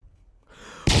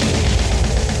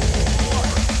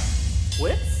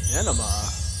Cinema.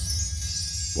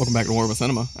 Welcome back to War with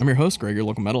Cinema. I'm your host, Greg, your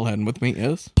local metalhead, and with me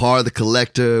is... Par the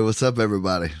Collector. What's up,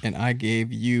 everybody? And I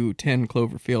gave you 10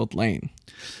 Cloverfield Lane.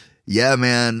 Yeah,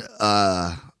 man.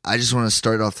 I just want to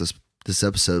start off this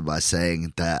episode by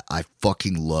saying that I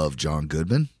fucking love John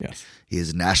Goodman. Yes. He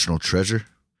is a national treasure,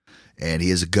 and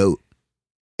he is a GOAT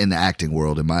in the acting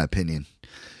world, in my opinion.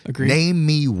 Agreed. Name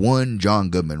me one John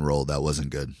Goodman role that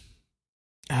wasn't good.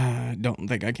 I don't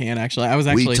think I can, actually. I was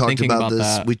actually thinking about this.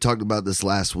 that. We talked about this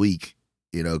last week,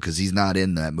 you know, because he's not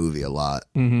in that movie a lot.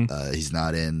 Mm-hmm. He's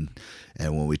not in,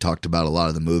 and when we talked about a lot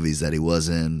of the movies that he was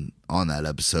in on that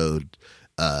episode,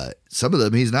 some of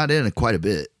them he's not in quite a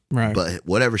bit. Right. But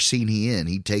whatever scene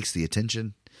he takes the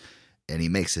attention and he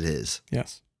makes it his.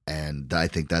 Yes. And I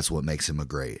think that's what makes him a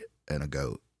great and a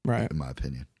GOAT, right, in my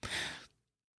opinion.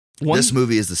 This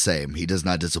movie is the same. He does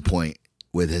not disappoint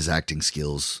with his acting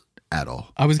skills at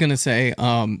all. I was going to say,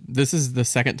 this is the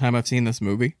second time I've seen this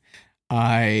movie.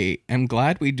 I am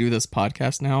glad we do this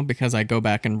podcast now because I go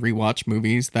back and rewatch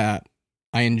movies that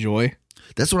I enjoy.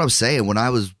 That's what I'm saying. When I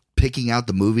was picking out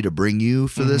the movie to bring you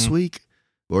for this week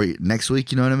or next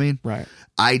week, you know what I mean? Right.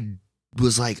 I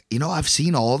was like, you know, I've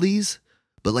seen all these,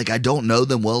 but like I don't know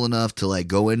them well enough to like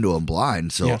go into them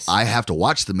blind. So Yes. I have to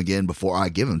watch them again before I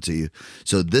give them to you.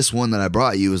 So this one that I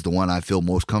brought you is the one I feel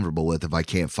most comfortable with. If I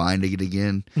can't find it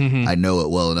again, Mm-hmm. I know it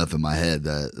well enough in my head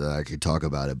that I could talk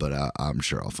about it, but I'm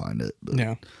sure I'll find it. But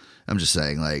Yeah. I'm just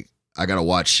saying, like, I got to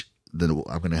watch, I'm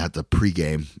going to have to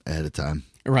pregame ahead of time.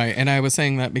 Right. And I was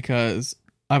saying that because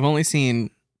I've only seen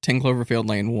 10 Cloverfield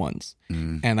Lane once.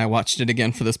 And I watched it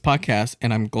again for this podcast,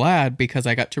 and I'm glad because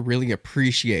I got to really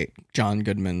appreciate John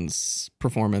Goodman's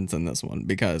performance in this one,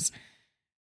 because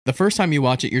the first time you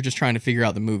watch it, you're just trying to figure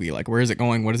out the movie. Like, where is it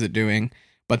going? What is it doing?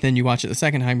 But then you watch it the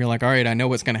second time, you're like, all right, I know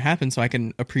what's going to happen, so I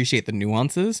can appreciate the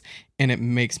nuances. And it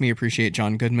makes me appreciate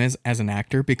John Goodman as an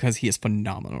actor because he is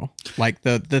phenomenal. Like,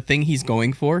 the thing he's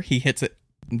going for, he hits it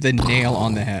the nail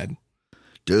on the head.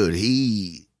 Dude,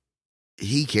 he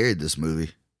carried this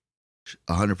movie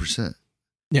 100%.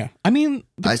 Yeah. I mean,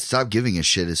 I stopped giving a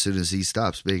shit as soon as he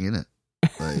stops being in it.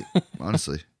 Like,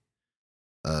 honestly.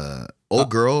 Old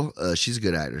girl, she's a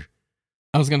good actor.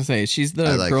 I was going to say, she's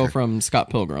the like girl her. from Scott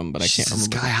Pilgrim, but I can't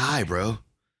remember. Sky High, bro.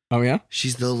 Oh, yeah?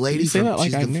 She's the lady You say from that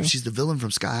like I knew. she's the villain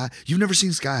from Sky High. You've never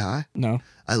seen Sky High? No.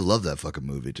 I love that fucking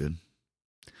movie, dude.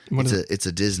 What is it? It's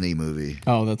a Disney movie.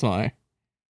 Oh, that's why.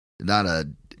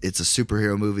 It's a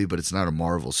superhero movie, but it's not a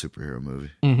Marvel superhero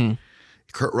movie. Mm-hmm.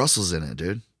 Kurt Russell's in it,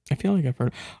 dude. I feel like I've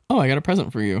heard. Oh, I got a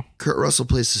present for you. Kurt Russell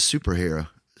plays the superhero,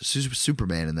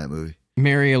 Superman in that movie.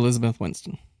 Mary Elizabeth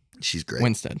Winston. She's great.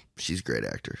 Winstead. She's a great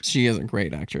actor. She is a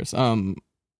great actress. I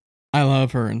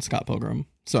love her in Scott Pilgrim.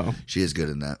 So, She is good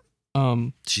in that.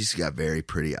 She's got very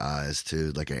pretty eyes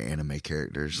too, like an anime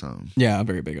character or something. yeah,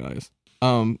 very big eyes.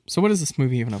 So what is this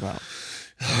movie even about?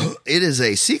 It is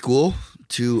a sequel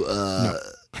to No.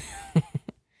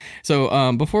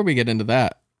 So, before we get into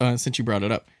that, since you brought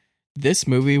it up, this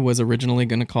movie was originally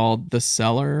going to call The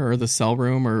Cellar or The Cell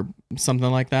Room or something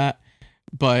like that,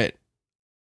 but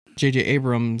J.J.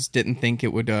 Abrams didn't think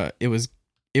it would.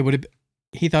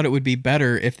 He thought it would be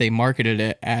better if they marketed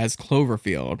it as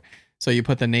Cloverfield. So you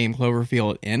put the name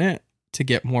Cloverfield in it to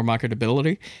get more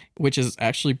marketability, which is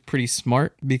actually pretty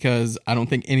smart because I don't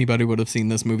think anybody would have seen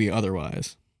this movie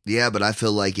otherwise. Yeah, but I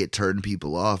feel like it turned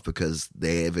people off because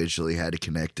they eventually had to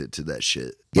connect it to that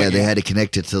shit. But Yeah, they yeah. had to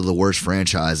connect it to the worst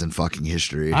franchise in fucking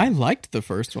history. I liked the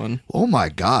first one. Oh my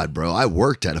God, bro. I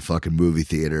worked at a fucking movie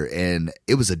theater and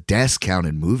it was a desk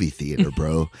counted movie theater,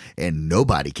 bro. And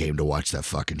nobody came to watch that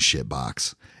fucking shit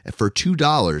box. And for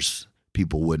 $2,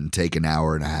 people wouldn't take an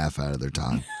hour and a half out of their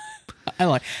time. I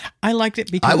liked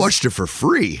it because I watched it for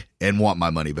free and want my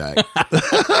money back.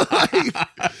 I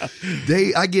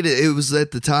get it. It was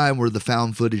at the time where the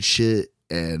found footage shit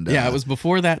and yeah, it was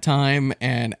before that time,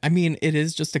 and I mean, it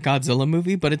is just a Godzilla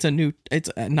movie, but it's an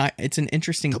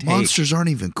interesting the take. monsters aren't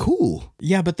even cool.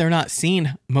 Yeah, but they're not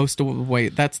seen most of the way.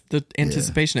 That's the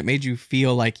anticipation. It made you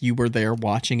feel like you were there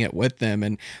watching it with them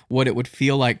and what it would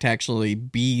feel like to actually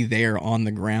be there on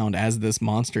the ground as this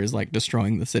monster is like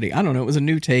destroying the city. I don't know. It was a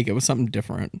new take. It was something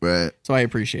different. Right. So I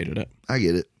appreciated it. I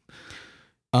get it.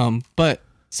 But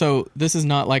so this is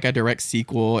not like a direct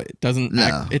sequel. It doesn't.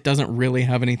 No. It doesn't really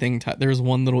have anything. There's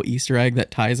one little Easter egg that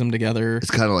ties them together.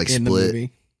 It's kind of like in the Split.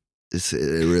 movie. It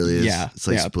really is. Yeah, It's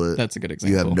like yeah, Split. That's a good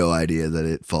example. You have no idea that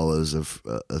it follows a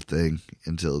thing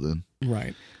until then.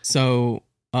 Right. So,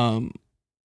 yeah,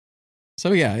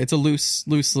 it's a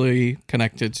loosely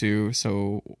connected to.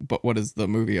 So, but what is the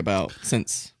movie about?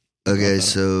 Since Okay,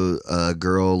 so a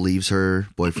girl leaves her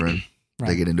boyfriend. Right.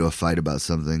 They get into a fight about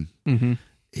something. Mm-hmm.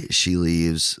 she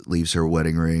leaves her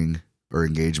wedding ring or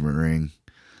engagement ring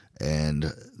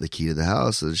and the key to the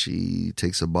house, and she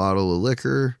takes a bottle of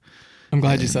liquor. I'm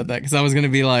glad you said that, because I was going to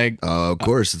be like... Oh, of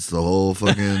course. It's the whole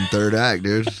fucking third act,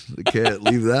 dude. I can't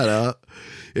leave that out.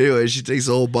 Anyway, she takes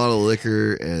a whole bottle of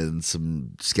liquor and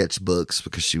some sketchbooks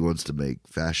because she wants to make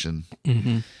fashion.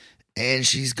 Mm-hmm. And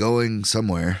she's going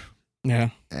somewhere. Yeah.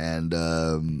 And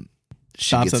she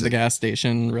stops at the gas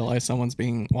station, realize someone's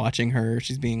watching her.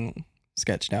 She's being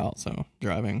sketched out, so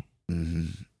driving. Mm-hmm.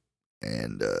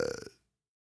 And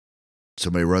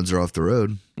somebody runs her off the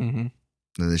road. Mm-hmm.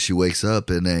 And then she wakes up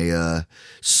in a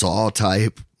Saw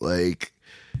type, like,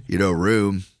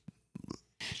 room.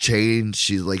 Chained.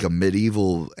 She's like a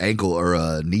medieval ankle or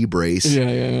a knee brace.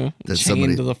 Yeah.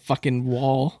 Chained to the fucking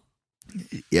wall.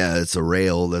 Yeah, it's a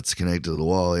rail that's connected to the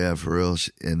wall. Yeah, for real.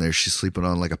 And there she's sleeping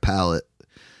on like a pallet,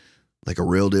 like a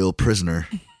real deal prisoner.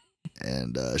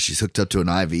 And she's hooked up to an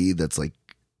IV that's like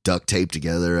duct taped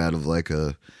together out of like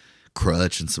a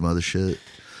crutch and some other shit.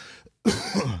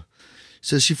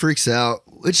 So she freaks out,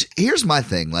 which here's my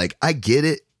thing. Like, I get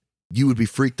it. You would be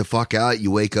freaked the fuck out.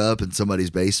 You wake up in somebody's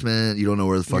basement. You don't know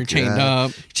where the fuck you're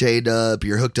at. Chained up.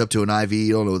 You're hooked up to an IV.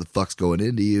 You don't know what the fuck's going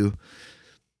into you.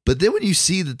 But then when you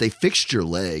see that they fixed your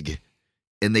leg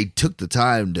and they took the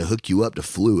time to hook you up to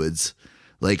fluids,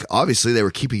 like, obviously they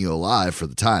were keeping you alive for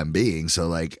the time being. So,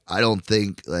 like, I don't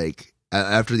think, like,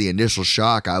 after the initial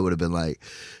shock, I would have been like,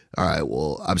 all right,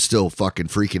 well, I'm still fucking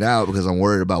freaking out because I'm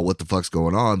worried about what the fuck's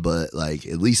going on. But, like,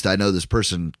 at least I know this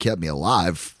person kept me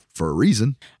alive for a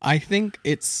reason. I think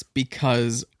it's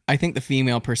because I think the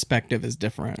female perspective is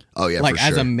different. Oh, yeah, like, for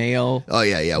sure. as a male. Oh,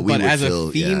 yeah. But as a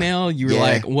female, you're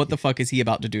like, what the fuck is he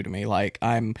about to do to me? Like,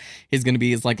 he's going to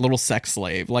be his, like, little sex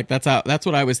slave. Like, that's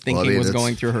what I was thinking was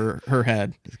going through her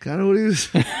head. It's kind of what he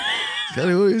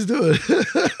was doing.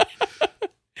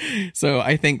 So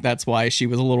I think that's why she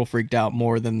was a little freaked out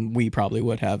more than we probably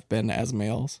would have been as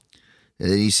males.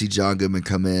 And then you see John Goodman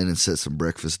come in and set some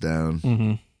breakfast down.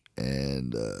 Mm-hmm.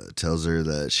 And tells her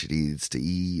that she needs to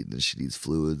eat and she needs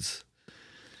fluids.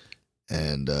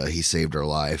 And he saved her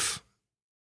life.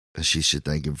 And she should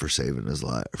thank him for saving his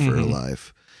life, for her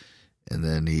life. And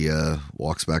then he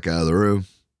walks back out of the room.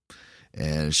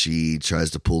 And she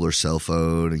tries to pull her cell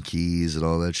phone and keys and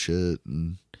all that shit.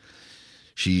 And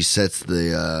she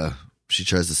she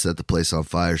tries to set the place on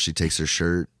fire. She takes her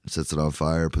shirt, sets it on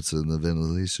fire, puts it in the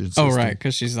ventilation system. Oh, right,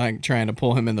 because she's like trying to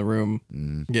pull him in the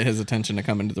room, get his attention to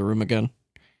come into the room again.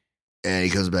 And he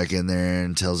comes back in there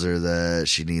and tells her that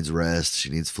she needs rest, she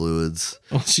needs fluids.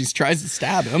 Well, she tries to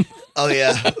stab him. Oh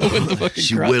yeah, with the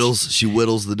fucking crutch. She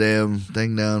whittles the damn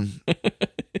thing down.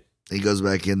 He goes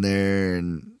back in there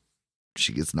and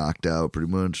she gets knocked out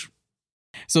pretty much.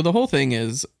 So the whole thing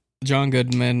is John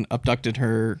Goodman abducted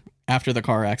her after the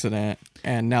car accident,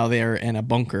 and now they're in a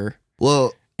bunker.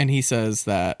 Well, and he says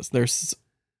that there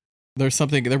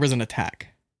was an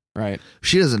attack, right?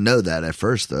 She doesn't know that at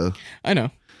first, though. I know.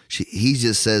 He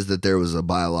just says that there was a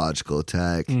biological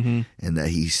attack, and that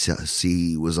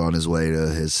he was on his way to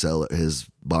his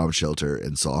bomb shelter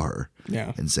and saw her,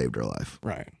 and saved her life.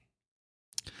 Right.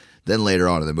 Then later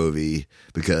on in the movie,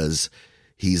 because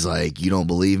he's like, you don't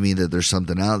believe me that there's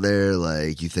something out there?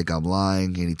 Like, you think I'm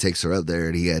lying? And he takes her up there,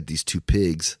 and he had these two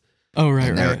pigs. Oh, right,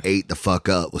 and they're ate the fuck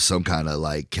up with some kind of,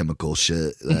 like, chemical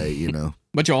shit, like,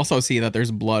 But you also see that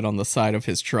there's blood on the side of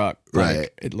his truck. Like, right.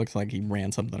 It looks like he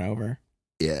ran something over.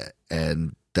 Yeah,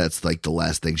 and that's, like, the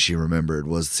last thing she remembered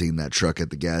was seeing that truck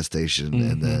at the gas station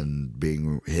and then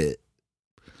being hit.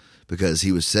 Because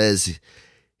he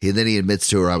admits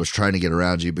to her, I was trying to get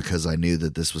around you because I knew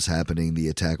that this was happening, the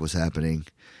attack was happening,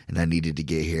 and I needed to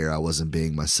get here. I wasn't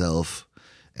being myself,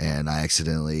 and I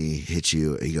accidentally hit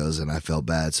you. He goes, and I felt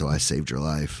bad, so I saved your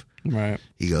life. Right.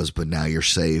 He goes, but now you're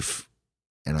safe,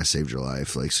 and I saved your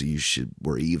life. Like, so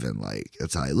we're even. Like,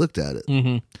 that's how I looked at it.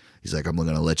 Mm-hmm. He's like, I'm going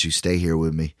to let you stay here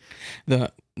with me.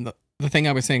 The thing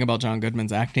I was saying about John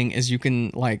Goodman's acting is you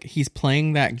can, like, he's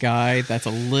playing that guy that's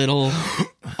a little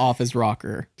off his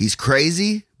rocker. He's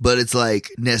crazy, but it's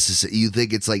like necessary. You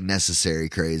think it's like necessary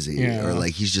crazy, or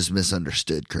like he's just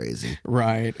misunderstood crazy.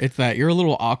 Right. It's that you're a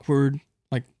little awkward.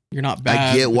 Like, you're not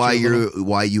bad. I get why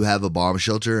why you have a bomb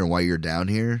shelter and why you're down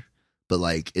here, but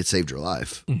like it saved your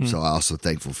life. So I'm also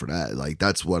thankful for that. Like,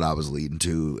 that's what I was leading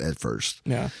to at first.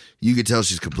 Yeah. You could tell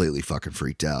she's completely fucking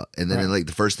freaked out. And then like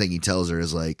the first thing he tells her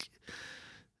is like,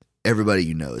 everybody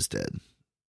you know is dead.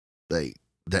 Like,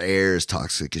 the air is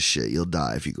toxic as shit. You'll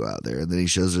die if you go out there. And then he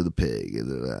shows her the pig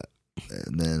and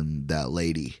then that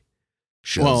lady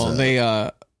shows up.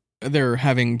 Well, they're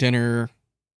having dinner,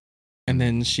 and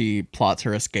then she plots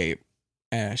her escape.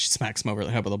 She smacks him over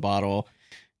the head with a bottle.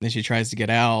 Then she tries to get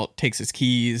out, takes his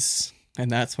keys, and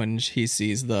that's when she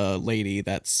sees the lady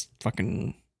that's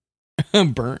fucking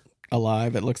burnt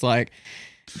alive, it looks like.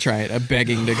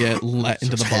 Begging to get let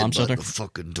into the bomb shelter. The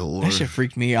fucking door. That shit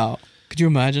freaked me out. Could you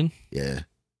imagine? Yeah.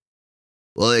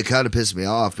 Well, it kind of pissed me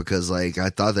off because, like, I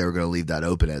thought they were going to leave that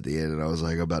open at the end, and I was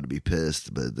like, I'm about to be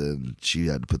pissed, but then she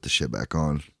had to put the shit back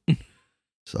on.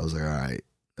 So I was like, all right,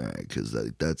 because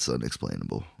that's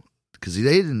unexplainable. Because they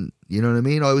didn't, you know what I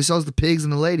mean? All we saw was the pigs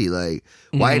and the lady. Like,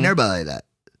 why ain't everybody like that?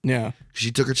 Yeah.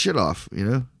 She took her shit off, you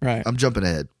know? Right. I'm jumping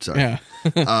ahead. Sorry.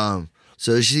 Yeah.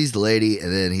 So she sees the lady,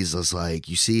 and then he's just like,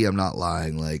 you see, I'm not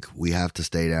lying. Like, we have to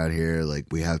stay down here. Like,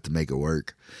 we have to make it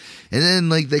work. And then,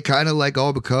 like, they kind of, like,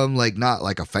 all become, like, not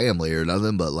like a family or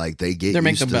nothing, but, like, they're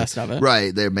making the best of it.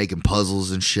 Right. They're making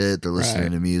puzzles and shit. They're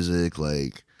listening to music.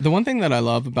 Like, the one thing that I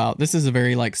love about this is a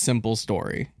very, like, simple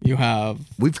story.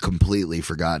 We've completely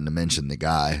forgotten to mention the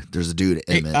guy. There's a dude,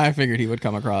 Emmett. I figured he would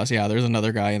come across. Yeah, there's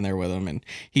another guy in there with him, and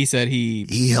he said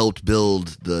he helped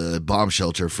build the bomb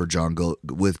shelter for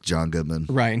with John Goodman.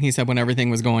 Right, and he said when everything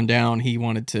was going down, he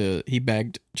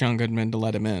begged John Goodman to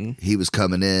let him in. He was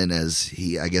coming in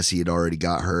I guess he had already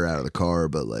got her out of the car,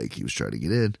 but, like, he was trying to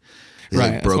get in. He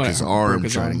like, broke his arm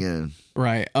trying to get in.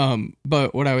 Right.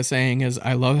 But what I was saying is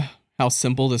I love how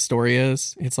simple the story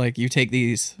is. It's like you take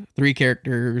these 3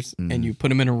 characters and you put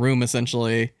them in a room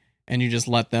essentially, and you just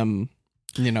let them,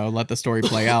 let the story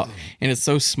play out. And it's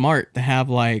so smart to have,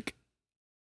 like,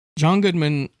 John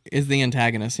Goodman is the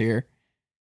antagonist here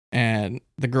and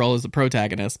the girl is the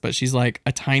protagonist, but she's like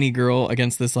a tiny girl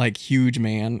against this, like, huge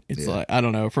man. It's like, I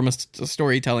don't know, from a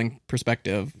storytelling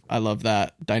perspective, I love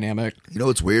that dynamic. You know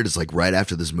what's weird is, like, right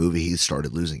after this movie, he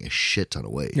started losing a shit ton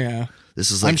of weight. Yeah.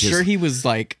 This is like sure he was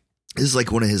like, this is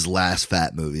like one of his last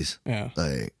fat movies. Yeah.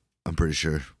 Like, I'm pretty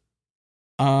sure.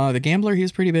 The Gambler, he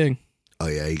was pretty big. Oh,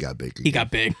 yeah, he got big. He got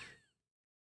big.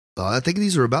 I think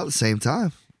these are about the same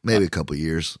time. Maybe a couple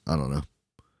years. I don't know.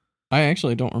 I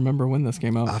actually don't remember when this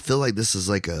came out. I feel like this is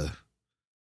like a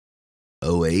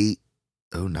 08,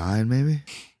 09 maybe.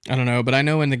 I don't know, but I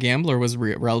know when The Gambler was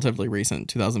relatively recent,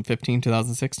 2015,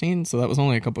 2016, so that was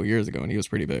only a couple years ago, and he was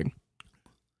pretty big.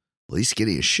 Well, he's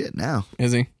skinny as shit now.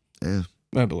 Is he? Yeah.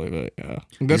 I believe it, yeah.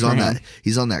 Good for him.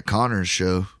 He's on that Connors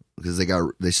show because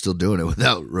they still doing it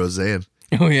without Roseanne.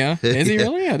 Oh, yeah? Is he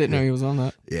really? I didn't know he was on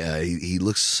that. Yeah, he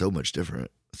looks so much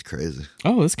different. It's crazy.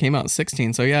 Oh, this came out in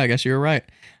 2016, so yeah, I guess you were right.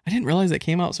 I didn't realize it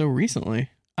came out so recently.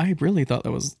 I really thought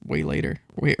that was way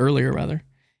earlier, rather.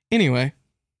 Anyway.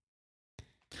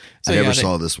 So I never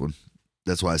saw this one.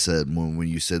 That's why I said, when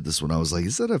you said this one, I was like,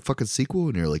 is that a fucking sequel?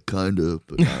 And you're like, kind of,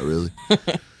 but not really.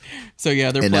 So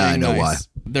yeah, they're playing now I know nice. Why.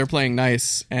 They're playing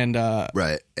nice, and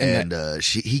right, and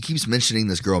he keeps mentioning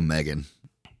this girl Megan,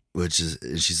 and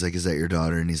she's like, "Is that your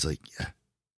daughter?" And he's like, "Yeah."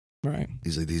 Right.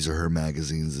 He's like, "These are her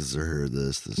magazines. These are her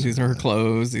this. These are her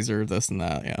clothes. These are this and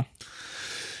that." Yeah.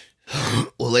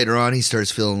 Well, later on, he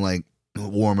starts feeling like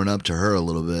warming up to her a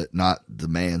little bit, not the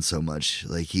man so much.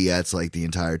 Like, he acts like the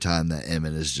entire time that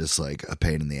Emmett is just like a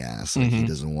pain in the ass. Like, he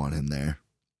doesn't want him there,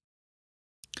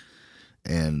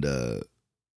 and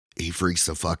he freaks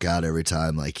the fuck out every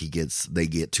time like they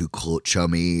get too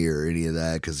chummy or any of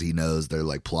that, because he knows they're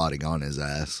like plotting on his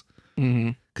ass.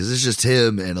 Because it's just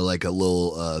him and a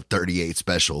little 38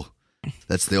 special.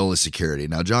 That's the only security.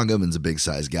 Now, John Goodman's a big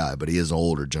size guy, but he is an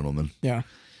older gentleman. Yeah.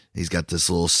 He's got this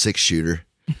little 6-shooter,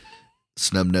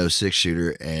 snub nose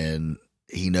 6-shooter, and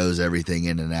he knows everything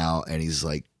in and out. And he's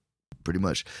like, pretty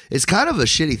much, it's kind of a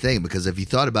shitty thing, because if you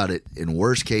thought about it, in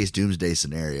worst case doomsday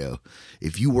scenario,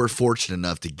 if you were fortunate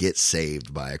enough to get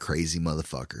saved by a crazy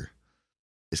motherfucker,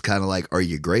 it's kind of like, are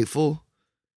you grateful,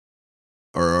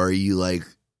 or are you like,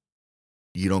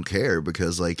 you don't care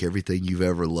because like everything you've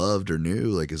ever loved or knew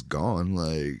like is gone?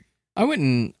 Like, I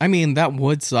mean, that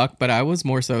would suck, but I was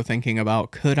more so thinking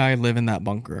about, could I live in that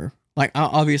bunker? Like,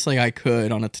 obviously I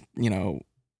could on a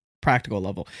practical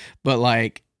level, but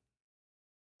like,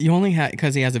 you only had,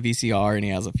 because he has a VCR and he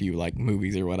has a few like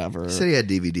movies or whatever. He said he had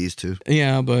DVDs too.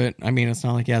 Yeah, but I mean, it's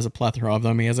not like he has a plethora of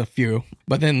them. He has a few.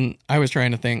 But then I was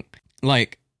trying to think,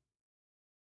 like,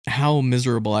 how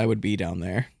miserable I would be down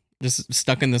there, just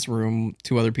stuck in this room,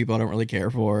 2 other people I don't really care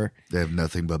for. They have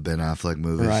nothing but Ben Affleck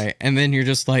movies, right? And then you're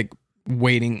just like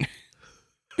waiting.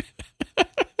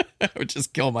 I would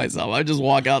just kill myself. I'd just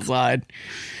walk outside.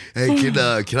 Hey,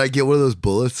 can I get one of those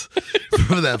bullets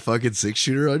from that fucking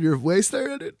 6-shooter on your waist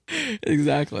there, dude?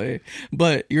 Exactly.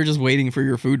 But you're just waiting for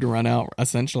your food to run out,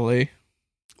 essentially.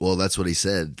 Well, that's what he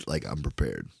said. Like, I'm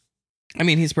prepared. I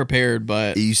mean, he's prepared,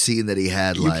 but you seen that he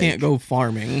had you can't go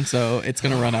farming, so it's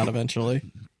gonna run out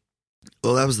eventually.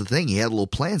 Well, that was the thing. He had little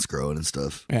plants growing and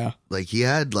stuff. Yeah. Like, he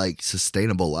had, like,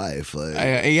 sustainable life. Like,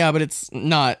 Yeah, but it's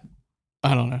not,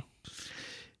 I don't know.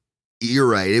 you're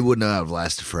right. It wouldn't have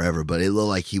lasted forever, but it looked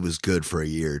like he was good for a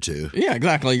year or two. Yeah,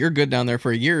 exactly. You're good down there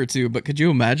for a year or two, but could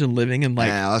you imagine living in like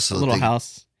Yeah, I a also little think-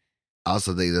 house? I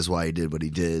also think that's why he did what he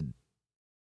did,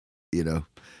 you know,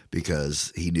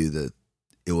 because he knew that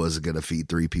it wasn't going to feed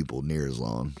 3 people near as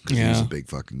long. Because he was Yeah. a big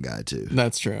fucking guy, too.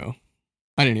 That's true.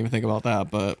 I didn't even think about that,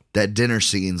 but That dinner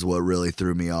scene's what really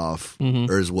threw me off, mhm.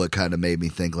 or is what kind of made me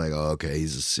think, like, oh, okay,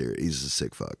 he's a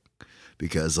sick fuck.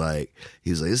 Because, like, he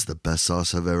was like, this is the best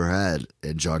sauce I've ever had.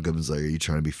 And John Goodman's like, are you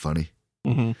trying to be funny?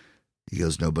 Mhm. He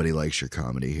goes, nobody likes your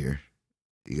comedy here.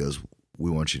 He goes, we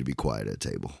want you to be quiet at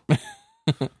table.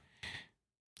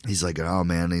 He's like, oh,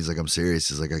 man. He's like, I'm serious.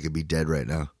 He's like, I could be dead right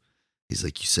now. He's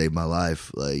like, you saved my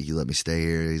life. Like, you let me stay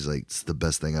here. He's like, it's the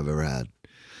best thing I've ever had.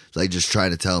 It's like, just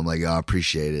trying to tell him, like, oh, I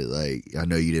appreciate it. Like, I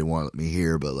know you didn't want me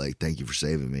here, but, like, thank you for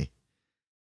saving me.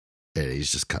 And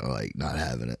he's just kind of, like, not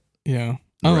having it. Yeah.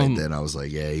 Right then, I was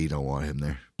like, yeah, you don't want him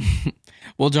there.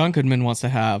 Well, John Goodman wants to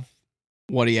have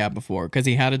what he had before because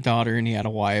he had a daughter and he had a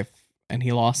wife and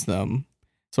he lost them.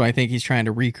 So I think he's trying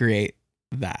to recreate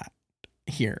that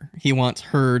here. He wants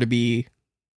her to be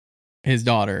his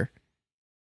daughter.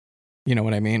 You know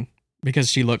what I mean?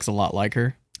 Because she looks a lot like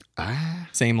her.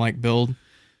 Same like build.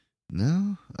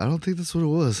 No, I don't think that's what it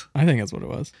was. I think that's what it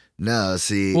was. No,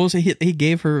 see, Well, so he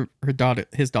gave her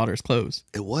his daughter's clothes.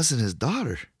 it wasn't his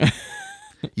daughter.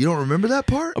 You don't remember that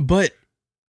part? But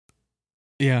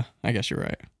yeah, I guess you're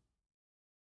right.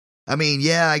 I mean,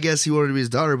 yeah, I guess he wanted to be his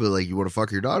daughter, but like, you want to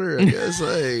fuck your daughter? I guess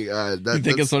like You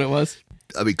think that's what it was?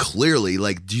 I mean, clearly,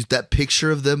 like that picture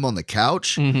of them on the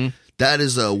couch. Mm-hmm. That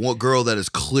is a one girl that is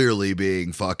clearly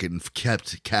being fucking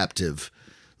kept captive.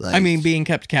 Like, I mean, being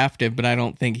kept captive, but I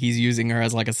don't think he's using her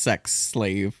as like a sex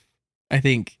slave. I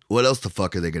think what else the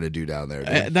fuck are they gonna do down there?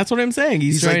 Dude? that's what I'm saying.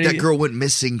 He's trying like, to, that girl went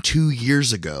missing 2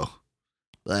 years ago.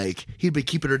 Like, he'd been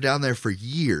keeping her down there for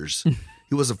years.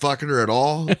 He wasn't fucking her at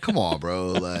all. Come on, bro.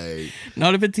 Like,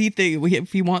 not if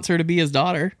if he wants her to be his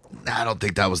daughter. I don't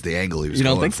think that was the angle he was You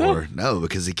don't going think so? for. No,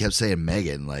 because he kept saying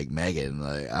Megan. Like, I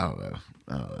don't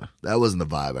know. That wasn't the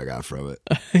vibe I got from it.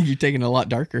 You're taking it a lot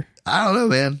darker. I don't know,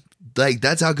 man. Like,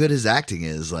 that's how good his acting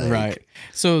is. Like, Right.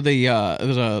 So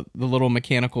the little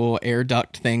mechanical air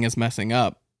duct thing is messing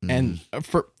up. And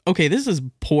this is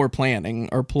poor planning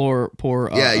or poor.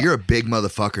 Yeah, you're a big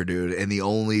motherfucker, dude, and the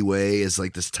only way is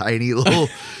like this tiny little.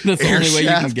 That's the air only way you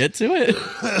can shaft. get to it.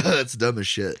 That's dumb as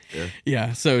shit. Yeah.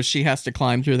 Yeah. So she has to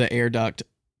climb through the air duct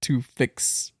to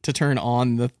turn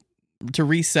on to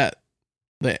reset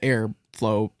the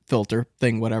airflow filter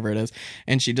thing, whatever it is,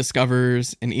 and she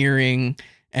discovers an earring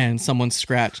and someone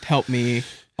scratched "Help me"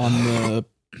 on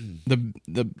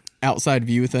the outside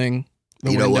view thing.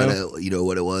 You know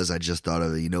what it was? I just thought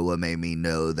of it. You know what made me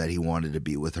know that he wanted to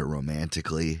be with her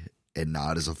romantically and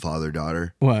not as a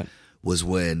father-daughter? What? Was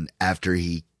when after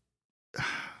he...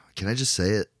 Can I just say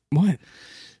it? What?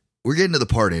 We're getting to the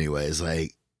part anyways.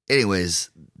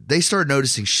 They start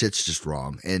noticing shit's just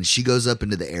wrong. And she goes up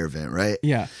into the air vent, right?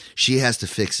 Yeah. She has to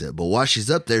fix it. But while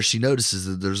she's up there, she notices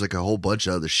that there's like a whole bunch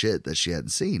of other shit that she hadn't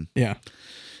seen. Yeah.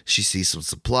 She sees some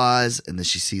supplies, and then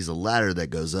she sees a ladder that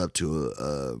goes up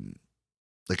to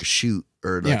like a chute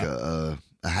or like a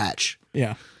hatch,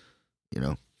 Yeah. you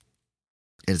know,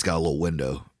 and it's got a little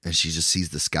window, and she just sees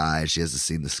the sky, and she hasn't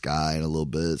seen the sky in a little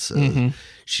bit, so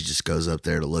she just goes up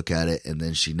there to look at it, and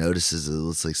then she notices it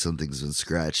looks like something's been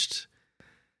scratched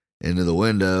into the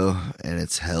window, and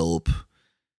it's help,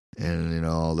 and you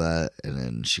know, all that, and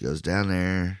then she goes down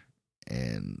there,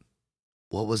 and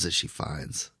what was it she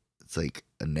finds? It's like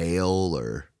a nail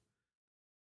or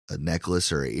a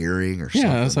necklace or an earring or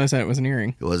something. Yeah, that's why I said it was an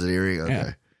earring. It was an earring? Okay.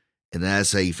 Yeah. And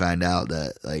that's how you find out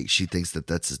that, like, she thinks that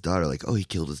that's his daughter. Like, oh, he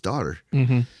killed his daughter.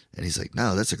 Mm-hmm. And he's like,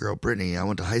 no, that's a girl, Brittany. I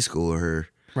went to high school with her.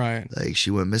 Right. Like, she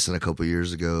went missing a couple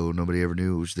years ago. Nobody ever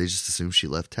knew. They just assumed she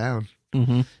left town.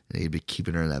 Mm-hmm. And he'd be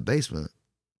keeping her in that basement.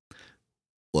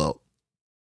 Well,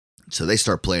 so they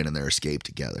start planning their escape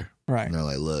together. Right. And they're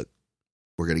like, look,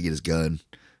 we're going to get his gun.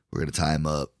 We're going to tie him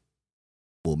up.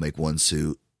 We'll make one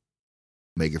suit.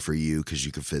 Make it for you because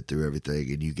you can fit through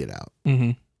everything, and you get out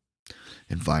Mm-hmm.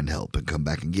 and find help and come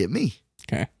back and get me.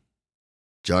 Okay.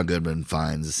 John Goodman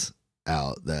finds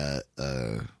out that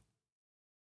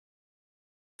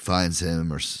finds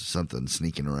him or something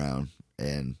sneaking around,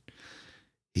 and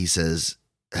he says,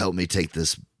 help me take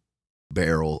this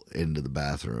barrel into the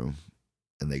bathroom.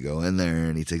 And they go in there,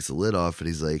 and he takes the lid off, and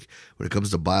he's like, when it comes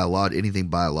to anything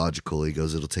biological, he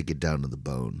goes, it'll take it down to the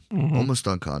bone, Mm-hmm. almost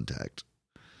on contact.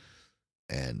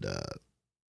 And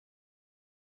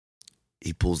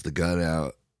he pulls the gun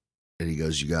out and he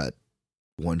goes, "You got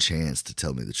one chance to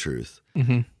tell me the truth.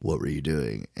 Mm-hmm. What were you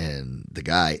doing?" And the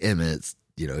guy, Emmett,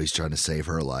 he's trying to save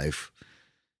her life.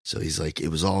 So he's like, "It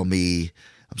was all me.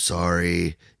 I'm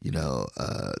sorry.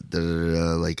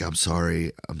 Like, I'm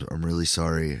sorry. I'm really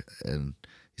sorry." And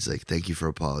he's like, "Thank you for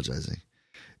apologizing."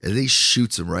 And then he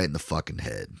shoots him right in the fucking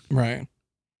head. Right.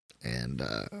 And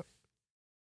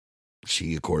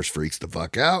she, of course, freaks the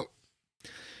fuck out.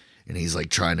 And he's like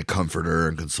trying to comfort her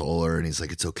and console her. And he's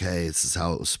like, "It's okay. This is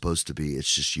how it was supposed to be.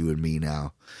 It's just you and me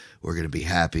now. We're going to be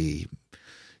happy.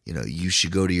 You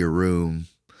should go to your room.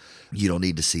 You don't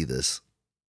need to see this.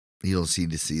 You don't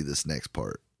need to see this next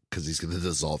part because he's going to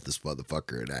dissolve this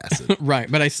motherfucker in acid."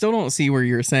 Right. But I still don't see where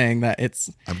you're saying that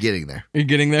I'm getting there. You're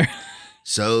getting there?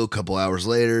 So a couple hours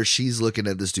later, she's looking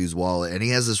at this dude's wallet, and he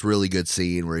has this really good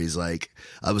scene where he's like,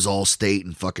 "I was all state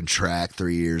and fucking track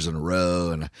 3 years in a row,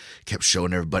 and I kept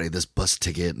showing everybody this bus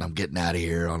ticket, and I'm getting out of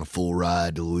here on a full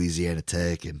ride to Louisiana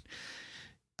Tech, and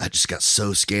I just got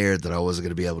so scared that I wasn't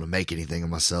going to be able to make anything of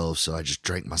myself, so I just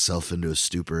drank myself into a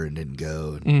stupor and didn't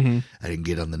go, and I didn't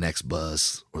get on the next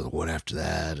bus or the one after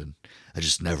that, and I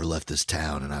just never left this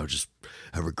town, and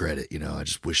I regret it, I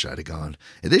just wish I'd have gone."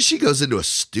 And then she goes into a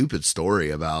stupid story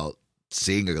about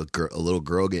seeing a little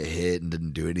girl get hit and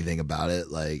didn't do anything about it.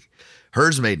 Like,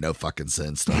 hers made no fucking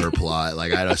sense to her plot.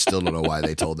 Like, I still don't know why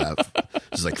they told that.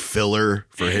 It's like filler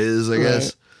for his, I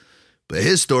guess. But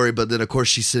his story, but then of course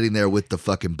she's sitting there with the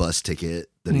fucking bus ticket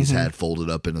that he's had folded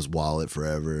up in his wallet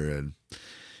forever. And,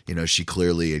 she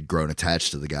clearly had grown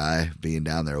attached to the guy being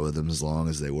down there with him as long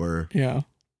as they were. Yeah.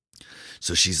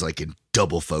 So she's like in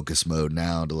double focus mode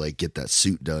now to like get that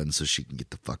suit done so she can get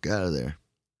the fuck out of there.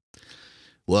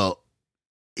 Well,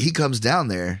 he comes down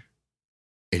there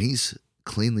and he's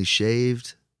cleanly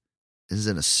shaved. He's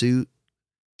in a suit.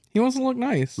 He wants to look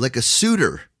nice. Like a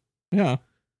suitor. Yeah.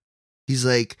 He's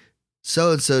like,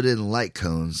 "So-and-so didn't like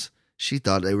cones. She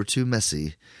thought they were too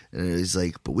messy." And he's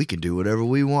like, "But we can do whatever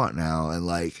we want now." And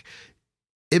like,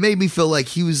 it made me feel like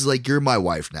he was like, "You're my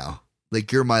wife now.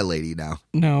 Like, you're my lady now."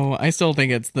 No, I still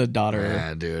think it's the daughter.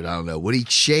 Yeah, dude, I don't know. When he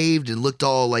shaved and looked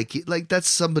all like that's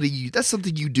something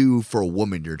you do for a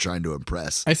woman you're trying to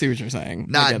impress. I see what you're saying.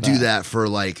 Not do that for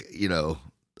like,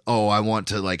 "Oh, I want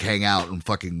to like hang out and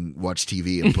fucking watch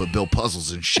TV and build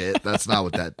puzzles and shit." That's not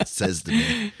what that says to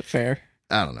me. Fair.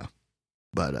 I don't know.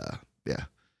 But yeah.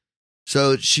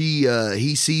 So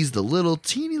he sees the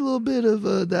teeny little bit of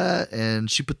that, and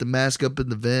she put the mask up in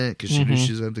the vent because she knew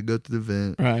she was going to have to go through the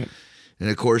vent. Right. And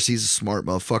of course, he's a smart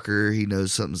motherfucker. He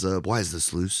knows something's up. Why is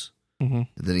this loose? And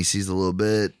then he sees a little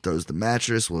bit, throws the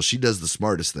mattress. Well, she does the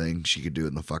smartest thing she could do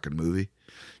in the fucking movie.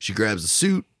 She grabs the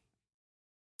suit,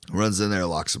 runs in there,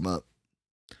 locks him up.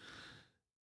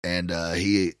 And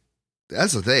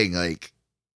that's the thing, like,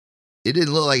 it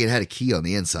didn't look like it had a key on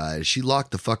the inside. She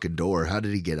locked the fucking door. How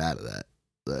did he get out of that?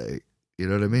 Like, you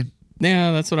know what I mean?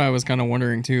 Yeah, that's what I was kind of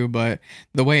wondering too. But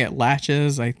the way it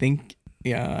latches, I think,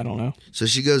 yeah, I don't know. So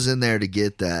she goes in there to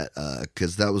get that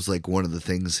because that was like one of the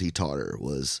things he taught her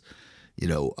was,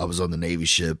 I was on the Navy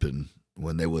ship, and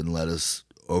when they wouldn't let us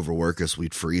overwork us,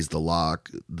 we'd freeze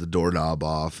the doorknob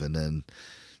off, and then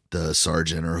the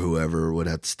sergeant or whoever would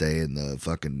have to stay in the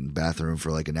fucking bathroom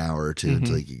for like an hour or two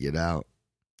until he could get out.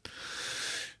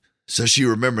 So she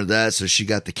remembered that, so she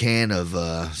got the can of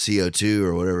CO2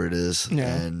 or whatever it is,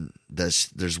 and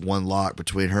there's one lock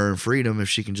between her and freedom if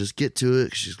she can just get to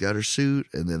it. She's got her suit,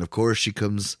 and then of course she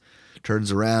turns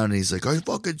around, and he's like, "I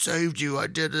fucking saved you. I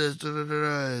did this. Da, da, da,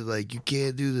 da. Like, you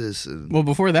can't do this." And, well,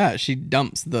 before that, she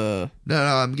dumps the. No,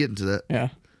 I'm getting to that. Yeah.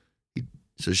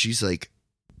 So she's like,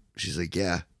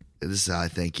 "Yeah, this is how I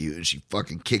thank you," and she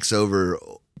fucking kicks over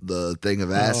the thing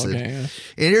of acid. Okay, yeah.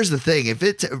 And here's the thing, if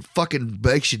it fucking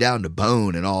breaks you down to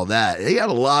bone and all that, he had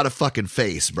a lot of fucking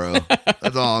face, bro.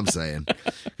 That's all I'm saying.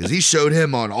 Because he showed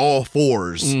him on all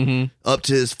fours up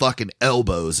to his fucking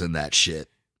elbows in that shit.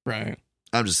 Right.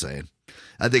 I'm just saying.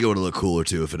 I think it would have looked cooler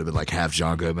too if it had been like half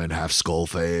John Goodman, half skull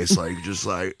face, like just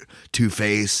like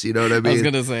Two-Face, you know what I mean? I was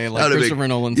gonna say like Christopher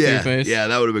Nolan's Two-Face. Yeah,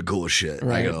 that would have been cool as shit.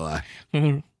 Right. I ain't gonna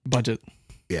lie. Budget.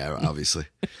 Yeah, obviously.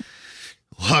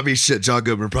 Well, I mean, shit, John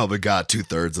Goodman probably got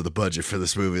 2/3 of the budget for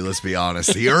this movie. Let's be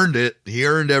honest. He earned it. He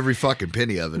earned every fucking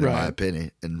penny of it, in my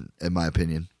opinion. In my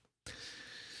opinion.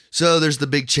 So there's the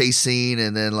big chase scene,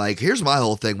 and then like, here's my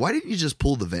whole thing. Why didn't you just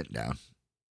pull the vent down?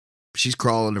 She's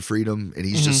crawling to freedom, and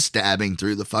he's just stabbing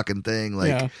through the fucking thing.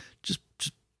 Like, just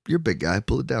you're a big guy.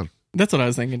 Pull it down. That's what I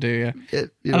was thinking too. Yeah.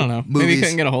 I don't know. Maybe he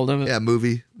couldn't get a hold of it. Yeah,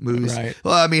 movies. Right.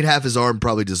 Well, I mean, half his arm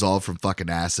probably dissolved from fucking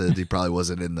acid. He probably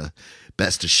wasn't in the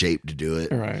best of shape to do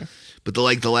it. Right. But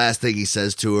the last thing he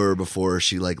says to her before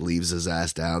she like leaves his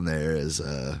ass down there is,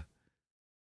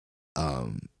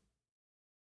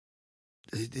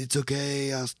 It's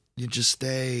okay. You just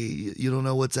stay. You don't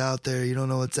know what's out there. You don't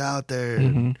know what's out there.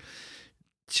 Mhm.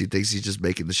 She thinks he's just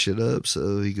making the shit up,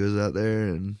 so he goes out there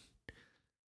and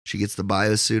she gets the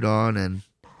biosuit on and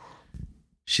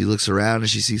she looks around and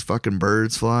she sees fucking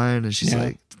birds flying and she's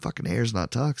like, fucking air's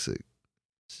not toxic.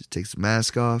 She takes the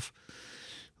mask off.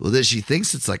 Well, then she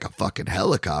thinks it's like a fucking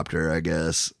helicopter, I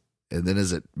guess. And then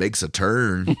as it makes a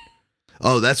turn,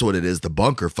 oh, that's what it is. The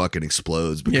bunker fucking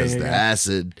explodes because the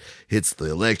acid hits the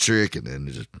electric and then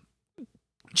it just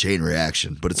chain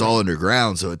reaction. But it's all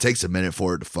underground, so it takes a minute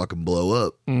for it to fucking blow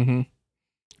up. Mm-hmm.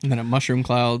 And then it mushroom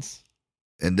clouds.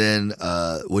 And then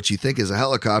what you think is a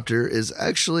helicopter is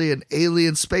actually an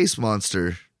alien space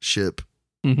monster ship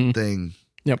thing.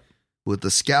 Yep. With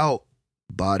the scout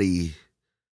body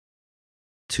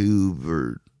tube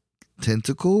or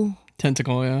tentacle.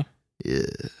 Tentacle, yeah. Yeah.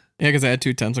 Yeah, because it had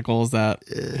 2 tentacles that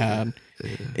had.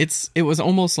 It was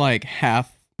almost like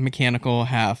half mechanical,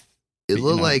 half. It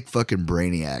looked like fucking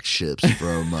Brainiac ships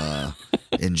from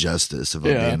Injustice, if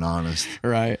I'm being honest.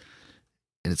 Right.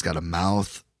 And it's got a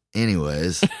mouth.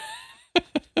 Anyways.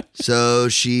 So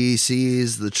she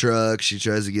sees the truck. She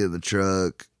tries to get in the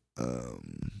truck.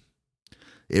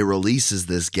 It releases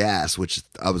this gas, which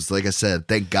I was, like I said,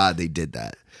 thank God they did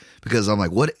that. Because I'm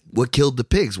like, what killed the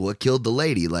pigs? What killed the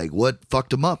lady? Like, what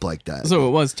fucked them up like that? So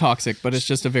it was toxic, but it's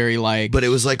just a very like... But it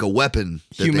was like a weapon.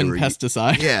 Human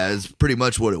pesticide. Yeah, it's pretty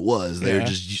much what it was. They were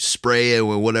just spraying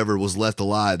when whatever was left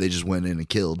alive, they just went in and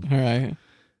killed. All right.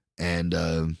 And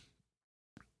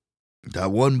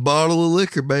that one bottle of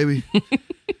liquor, baby.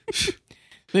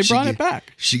 They brought it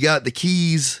back. She got the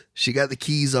keys. She got the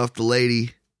keys off the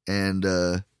lady. And,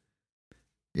 the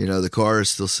car is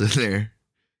still sitting there.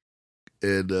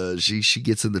 And she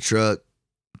gets in the truck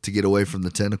to get away from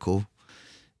the tentacle,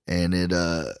 and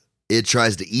it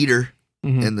tries to eat her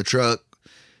in the truck,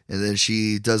 and then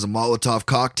she does a Molotov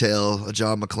cocktail, a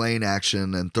John McClane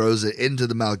action, and throws it into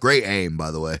the mouth. Great aim, by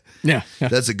the way. Yeah.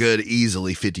 That's a good,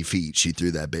 easily 50 feet. She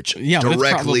threw that bitch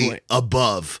directly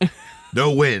above.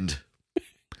 No wind.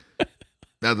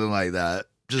 Nothing like that.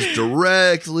 Just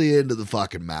directly into the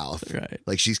fucking mouth. Right.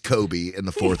 Like she's Kobe in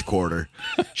the fourth quarter.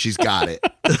 She's got it.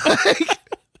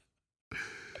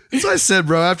 That's what I said,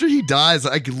 bro. After he dies,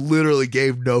 I literally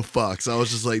gave no fucks. I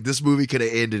was just like, this movie could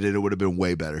have ended and it would have been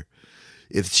way better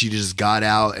if she just got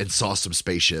out and saw some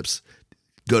spaceships.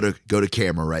 Go to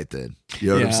camera right then.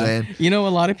 You know what I'm saying? You know, a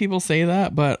lot of people say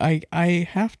that, but I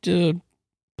have to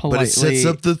politely... But it sets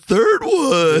up the third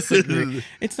one. Disagree.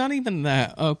 It's not even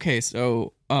that. Okay,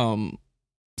 so...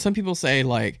 some people say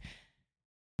like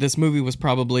this movie was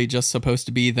probably just supposed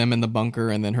to be them in the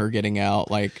bunker and then her getting out.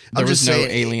 Like there was no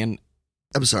alien.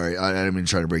 I'm sorry, I didn't mean to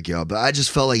try to break you out, but I just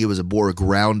felt like it was a more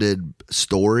grounded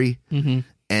story,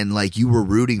 and like you were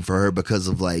rooting for her because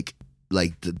of like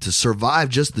to survive.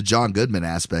 Just the John Goodman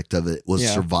aspect of it was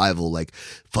survival. Like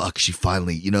fuck, she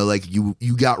finally, like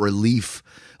you got relief.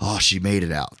 Oh, she made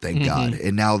it out. Thank God.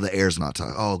 And now the air's not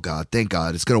toxic. Oh, God. Thank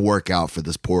God. It's going to work out for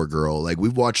this poor girl. Like,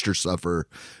 we've watched her suffer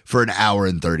for an hour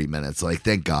and 30 minutes. Like,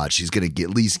 thank God she's going to at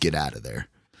least get out of there.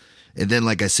 And then,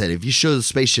 like I said, if you show the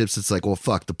spaceships, it's like, well,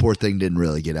 fuck, the poor thing didn't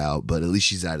really get out, but at least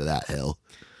she's out of that hell.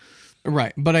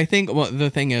 Right. But I think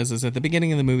the thing is at the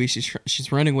beginning of the movie,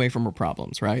 she's running away from her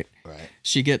problems, right? Right.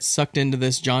 She gets sucked into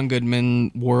this John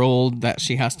Goodman world that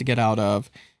she has to get out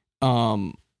of.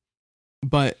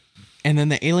 And then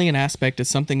the alien aspect is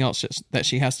something else that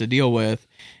she has to deal with.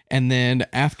 And then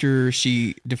after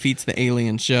she defeats the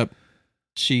alien ship,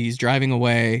 she's driving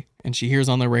away and she hears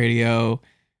on the radio,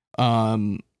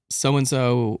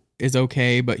 so-and-so is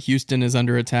okay, but Houston is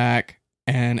under attack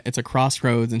and it's a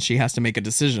crossroads and she has to make a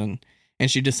decision.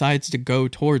 And she decides to go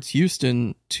towards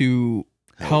Houston to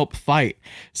help fight.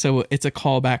 So it's a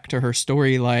callback to her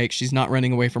story. Like she's not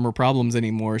running away from her problems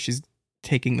anymore. She's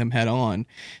taking them head on.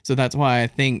 So that's why I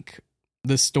think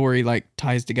this story like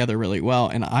ties together really well,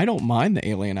 and I don't mind the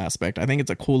alien aspect. I think it's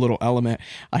a cool little element.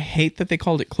 I hate that they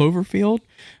called it Cloverfield,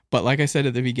 but like I said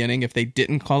at the beginning, if they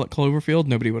didn't call it Cloverfield,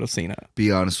 nobody would have seen it.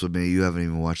 Be honest with me, you haven't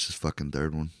even watched this fucking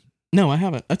third one. No, I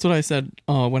haven't. That's what I said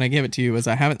when I gave it to you, is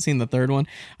I haven't seen the third one.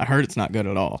 I heard it's not good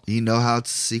at all. You know how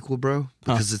it's a sequel, bro?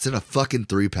 Because it's in a fucking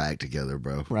 3-pack together,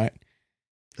 bro. Right.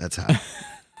 That's how.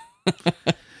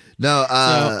 No,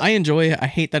 so I enjoy it. I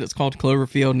hate that it's called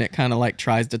Cloverfield and it kind of like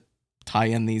tries to tie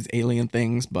in these alien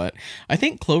things, but I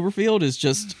think Cloverfield is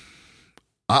just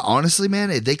honestly, man,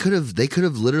 they could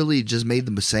have literally just made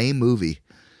the same movie,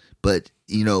 but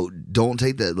don't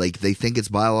take that. Like they think it's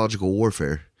biological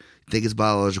warfare,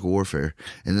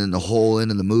 and then the whole end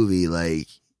of the movie, like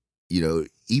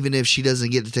even if she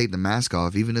doesn't get to take the mask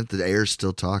off, even if the air is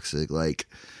still toxic, like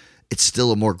it's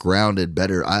still a more grounded,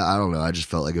 better. I don't know. I just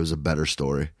felt like it was a better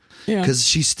story Yeah. because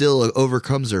she still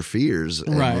overcomes her fears.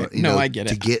 And, Right. No, I get it.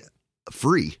 To get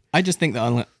free. I just think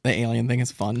the alien thing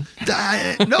is fun.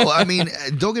 No, I mean,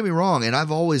 don't get me wrong. And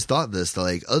I've always thought this,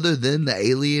 like, other than the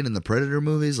Alien and the Predator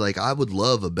movies, like, I would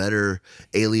love a better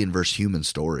Alien versus human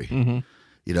story. Mm-hmm.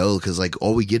 You know, because, like,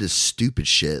 all we get is stupid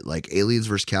shit. Like, Aliens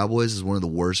versus Cowboys is one of the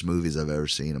worst movies I've ever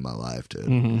seen in my life, dude.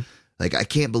 Mm-hmm. Like, I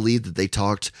can't believe that they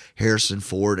talked Harrison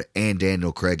Ford and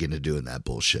Daniel Craig into doing that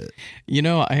bullshit. You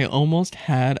know, I almost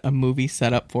had a movie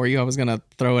set up for you. I was going to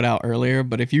throw it out earlier,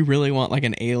 but if you really want like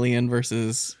an alien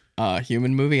versus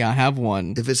human movie, I have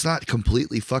one. If it's not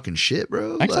completely fucking shit,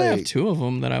 bro. Actually, I have two of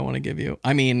them that I want to give you.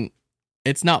 I mean,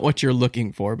 it's not what you're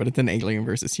looking for, but it's an alien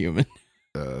versus human.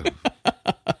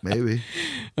 Maybe.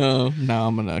 No,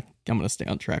 I'm gonna stay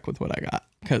on track with what I got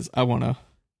because I want to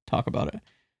talk about it.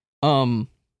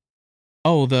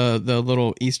 Oh, the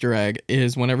little Easter egg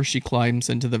is whenever she climbs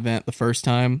into the vent the first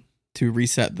time to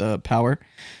reset the power,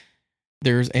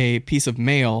 there's a piece of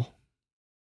mail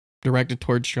directed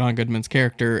towards John Goodman's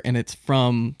character, and it's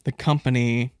from the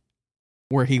company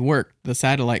where he worked, the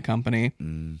satellite company.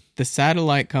 Mm. The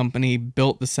satellite company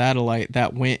built the satellite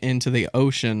that went into the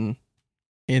ocean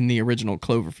in the original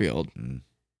Cloverfield. Mm.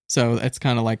 So that's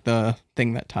kind of like the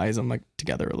thing that ties them like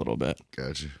together a little bit.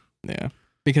 Gotcha. Yeah.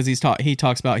 Because he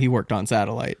talks about he worked on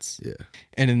satellites. Yeah.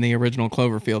 And in the original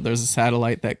Cloverfield, there's a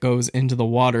satellite that goes into the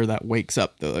water that wakes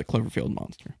up the Cloverfield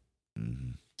monster.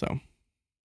 Mm-hmm. So,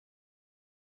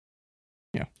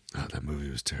 yeah. Oh, that movie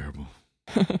was terrible.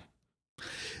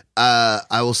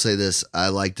 I will say this. I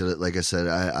liked it. Like I said,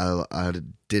 I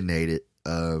didn't hate it.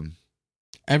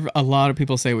 A lot of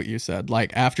people say what you said.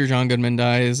 Like, after John Goodman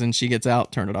dies and she gets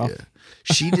out, turn it off. Yeah.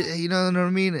 She did, you know what I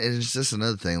mean? And it's just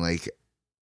another thing. Like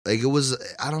it was,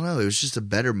 I don't know. It was just a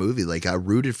better movie. Like, I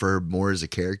rooted for her more as a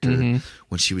character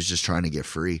when she was just trying to get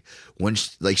free. When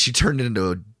she turned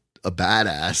into a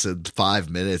badass in 5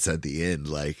 minutes at the end.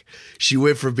 Like, she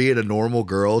went from being a normal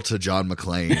girl to John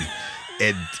McClane.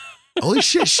 And holy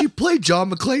shit, she played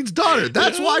John McClane's daughter.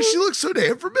 That's why she looks so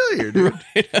damn familiar, dude.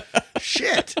 Right.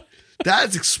 Shit.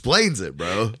 That explains it,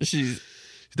 bro.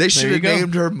 They should have go.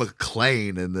 named her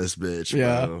McClane in this bitch,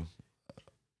 Yeah. bro.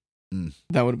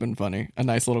 That would have been funny. A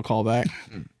nice little callback.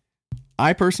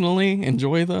 I personally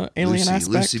enjoy the alien aspect.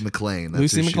 Lucy McClane. That's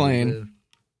Lucy who she McClane. would've been.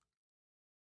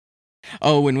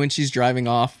 Oh, and when she's driving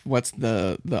off, what's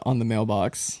the on the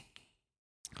mailbox?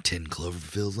 10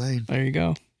 Cloverfield Lane. There you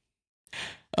go.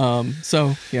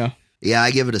 So yeah, Yeah,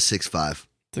 I give it a 6.5.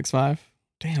 6.5.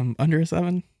 Damn, under a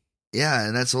 7. Yeah,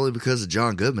 and that's only because of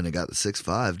John Goodman. It got the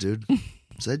 6.5, dude.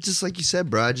 So just like you said,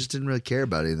 bro, I just didn't really care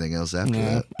about anything else after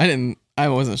that. I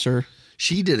wasn't sure.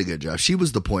 She did a good job. She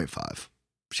was the 0.5.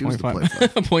 She was the 0.5.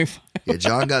 0.5. Yeah,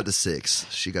 John got the 6.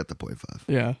 She got the 0.5.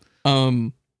 Yeah.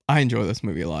 I enjoy this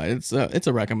movie a lot. It's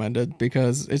a recommended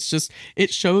because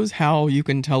it shows how you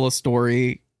can tell a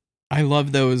story. I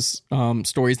love those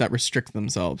stories that restrict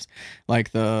themselves,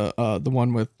 like the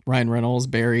one with Ryan Reynolds,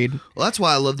 Buried. Well, that's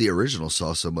why I love the original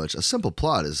Saw so much. A simple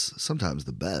plot is sometimes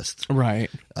the best. Right.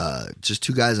 Just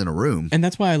two guys in a room. And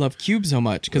that's why I love Cube so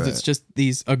much, because it's just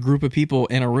a group of people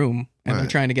in a room and they're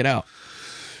trying to get out.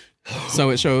 So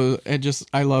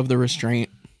I love the restraint.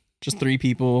 Just 3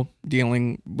 people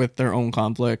dealing with their own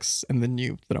conflicts, and then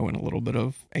you throw in a little bit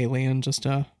of Alien just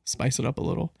to spice it up a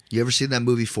little. You ever seen that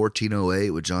movie 1408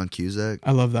 with John Cusack?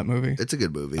 I love that movie. It's a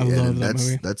good movie. I love that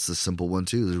movie. That's the simple one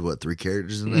too. There's what, 3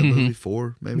 characters in that movie?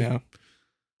 4 maybe? Yeah.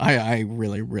 I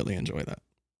really, really enjoy that.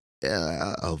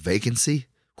 Yeah. Vacancy.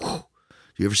 Whew.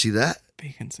 You ever see that?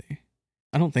 Vacancy.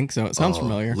 I don't think so. It sounds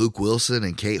familiar. Luke Wilson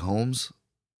and Kate Holmes.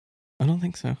 I don't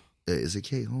think so. Is it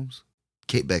Kate Holmes?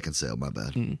 Kate Beckinsale. My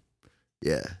bad. Mm.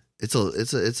 Yeah, it's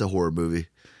a horror movie.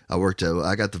 I got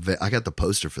the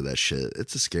poster for that shit.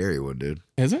 It's a scary one, dude.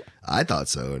 Is it? I thought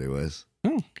so, anyways.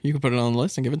 Oh, you can put it on the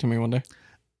list and give it to me one day.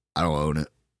 I don't own it.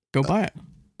 Go buy it.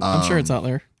 I'm sure it's out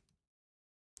there.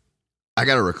 I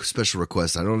got a special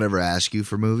request. I don't ever ask you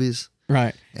for movies,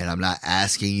 Right. and I'm not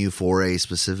asking you for a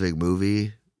specific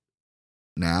movie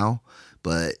now.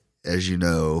 But as you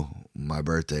know, my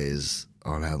birthday is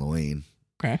on Halloween.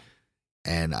 Okay.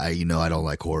 And I don't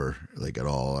like horror like at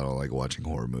all. I don't like watching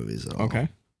horror movies at all. Okay.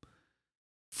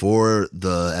 For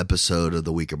the episode of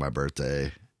the week of my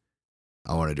birthday,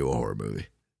 I want to do a horror movie.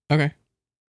 Okay.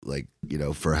 Like,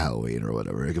 for Halloween or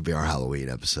whatever. It could be our Halloween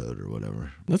episode or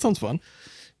whatever. That sounds fun.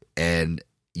 And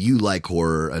you like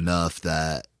horror enough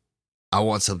that I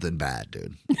want something bad,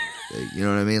 dude. You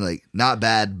know what I mean? Like, not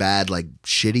bad, like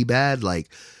shitty bad.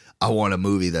 Like, I want a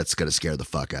movie that's going to scare the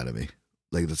fuck out of me.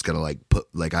 Like, that's going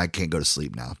to I can't go to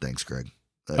sleep now. Thanks, Greg.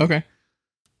 Okay.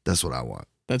 That's what I want.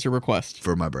 That's your request.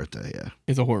 For my birthday, yeah.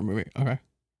 It's a horror movie. Okay.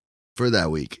 For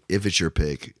that week, if it's your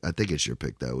pick. I think it's your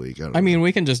pick that week. I mean,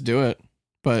 we can just do it.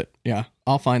 But yeah,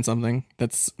 I'll find something.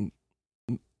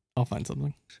 I'll find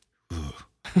something.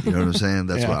 You know what I'm saying?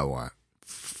 That's Yeah. what I want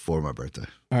for my birthday.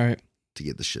 All right. To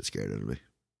get the shit scared out of me.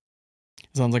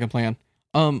 Sounds like a plan.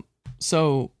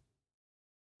 So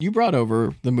you brought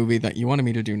over the movie that you wanted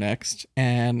me to do next,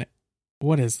 and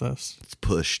what is this? It's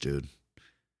Push, dude.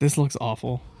 This looks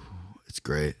awful. It's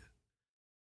great.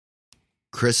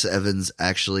 Chris Evans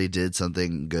actually did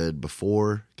something good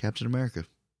before Captain America.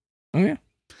 Oh yeah.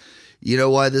 You know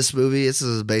why this movie? This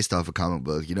is based off a comic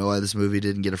book. You know why this movie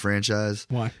didn't get a franchise?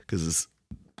 Why? Because it's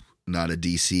not a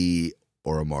DC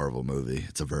or a Marvel movie.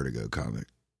 It's a Vertigo comic.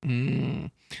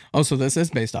 Oh, so this is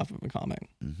based off of a comic.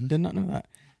 Mm-hmm. Did not know that.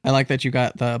 I like that you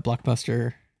got the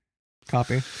Blockbuster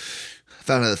copy.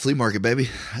 Found it at the flea market, baby.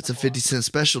 That's a 50-cent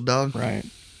special, dog. Right.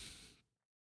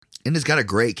 And it's got a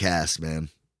great cast, man.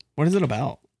 What is it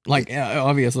about? Like,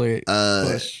 obviously,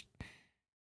 Push.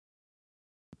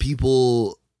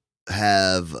 People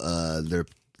have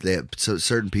so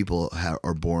certain people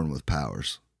are born with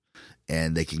powers,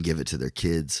 and they can give it to their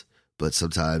kids. But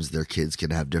sometimes their kids can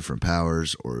have different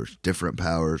powers or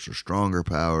stronger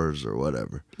powers or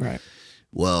whatever. Right.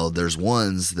 Well, there's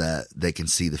ones that they can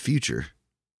see the future,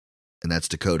 and that's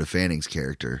Dakota Fanning's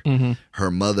character. Mm-hmm.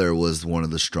 Her mother was one of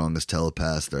the strongest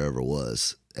telepaths there ever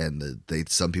was. And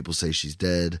some people say she's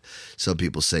dead. Some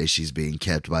people say she's being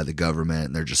kept by the government,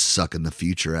 and they're just sucking the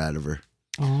future out of her.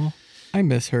 Oh, I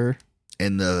miss her.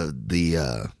 And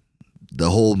the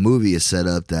whole movie is set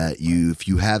up that if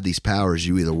you have these powers,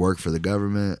 you either work for the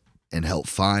government and help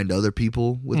find other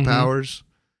people with powers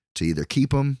to either keep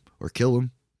them or kill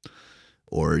them,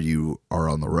 or you are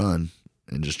on the run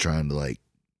and just trying to like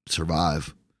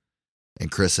survive. And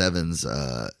Chris Evans,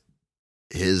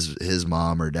 his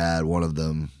mom or dad, one of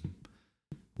them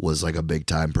was like a big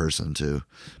time person too.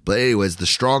 But anyways, the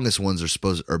strongest ones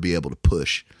are be able to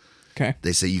push. Okay.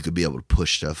 They say you could be able to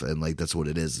push stuff, and like that's what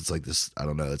it is. It's like this, I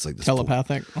don't know, it's like this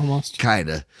Telepathic almost.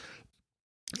 kinda.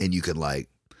 And you can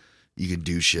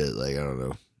do shit, like I don't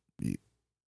know.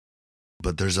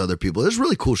 But there's other people. There's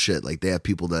really cool shit. Like they have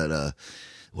people that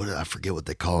I forget what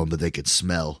they call them, but they could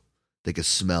smell. They could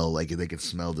smell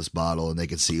this bottle, and they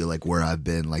can see like where I've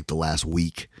been like the last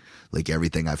week, like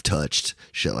everything I've touched,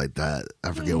 shit like that.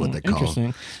 I forget what they call them.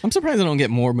 Interesting. I'm surprised I don't get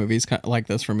more movies like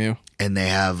this from you. And they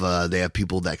have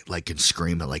people that like can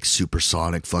scream at like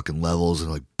supersonic fucking levels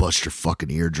and like bust your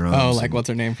fucking eardrums. Oh, like what's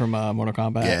her name from Mortal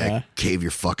Kombat? Yeah, cave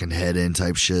your fucking head in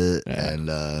type shit. Yeah. And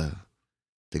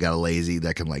they got a lazy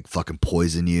that can like fucking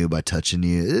poison you by touching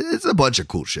you. It's a bunch of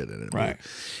cool shit in it. Right.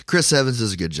 Chris Evans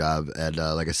does a good job. And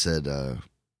like I said,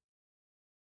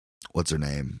 what's her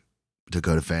name?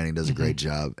 Dakota Fanning does a great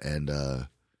job. And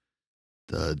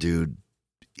the dude,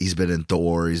 he's been in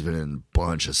Thor. He's been in a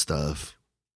bunch of stuff.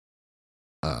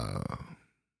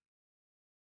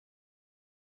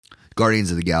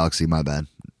 Guardians of the Galaxy, my bad.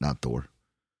 Not Thor.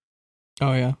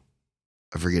 Oh, yeah.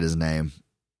 I forget his name.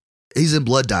 He's in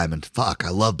Blood Diamond. Fuck,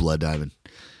 I love Blood Diamond.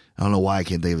 I don't know why I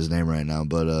can't think of his name right now,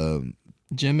 but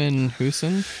Jimin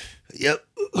Husin? Yep.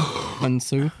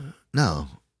 Hunsu? No,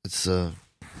 it's Yep.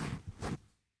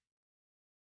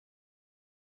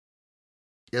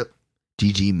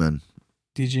 Jimin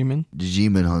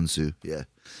Hunsu. Yeah.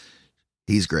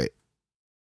 He's great.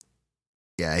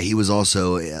 Yeah, he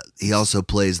also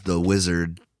plays the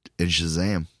wizard in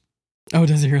Shazam. Oh,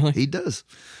 does he really? He does.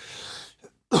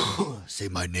 Say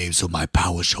my name so my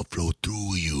power shall flow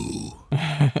through you.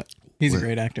 He's a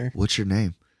great actor. What's your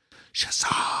name?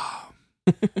 Shazam.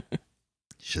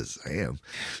 Shazam.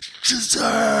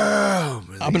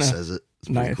 And he says it. It's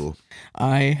pretty cool.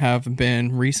 I have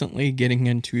been recently getting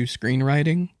into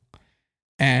screenwriting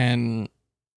and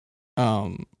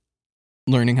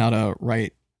learning how to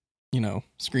write,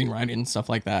 screenwriting and stuff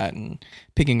like that, and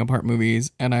picking apart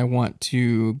movies. And I want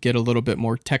to get a little bit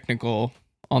more technical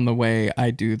on the way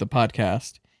I do the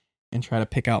podcast and try to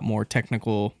pick out more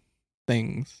technical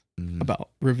things about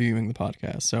reviewing the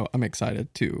podcast. So I'm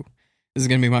excited too. This is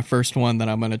going to be my first one that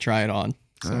I'm going to try it on.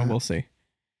 So we'll see.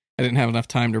 I didn't have enough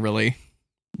time to really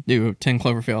do 10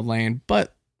 Cloverfield Lane,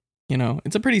 but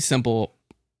it's a pretty simple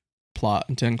plot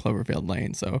in 10 Cloverfield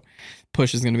Lane. So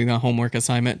Push is going to be my homework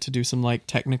assignment to do some like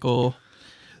technical,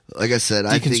 like I said,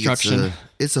 I think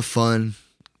it's a fun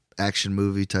action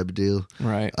movie type of deal.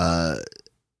 Right.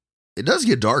 It does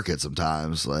get dark at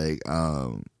sometimes. Like,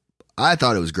 I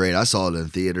thought it was great. I saw it in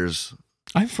theaters.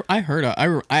 I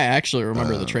actually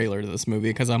remember the trailer to this movie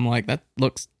because I'm like, that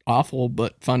looks awful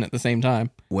but fun at the same time.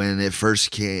 When it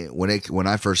first came, when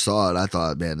I first saw it, I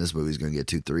thought, man, this movie's gonna get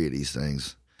 2-3 of these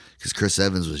things because Chris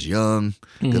Evans was young,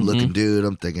 Mm-hmm. good looking dude.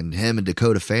 I'm thinking him and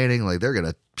Dakota Fanning, like they're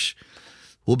gonna.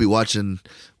 We'll be watching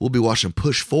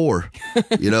Push 4.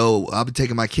 I'll be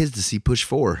taking my kids to see Push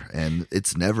 4, and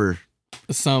it's never.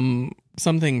 Some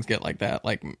things get like that.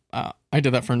 Like I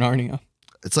did that for Narnia.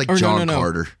 It's like Or no, John no, no.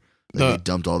 Carter. Like he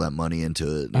dumped all that money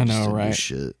into it. And I just know, didn't do right?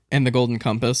 Shit. And the Golden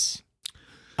Compass.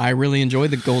 I really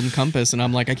enjoyed the Golden Compass, and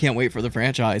I'm like, I can't wait for the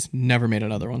franchise. Never made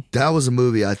another one. That was a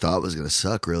movie I thought was gonna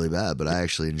suck really bad, but I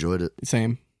actually enjoyed it.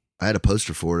 Same. I had a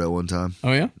poster for it at one time.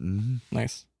 Oh yeah, hmm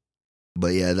nice.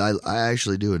 But yeah, I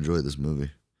actually do enjoy this movie,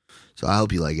 so I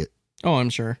hope you like it. Oh, I'm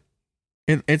sure.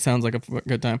 It sounds like a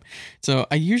good time. So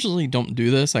I usually don't do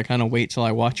this. I kind of wait till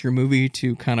I watch your movie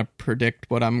to kind of predict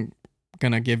what I'm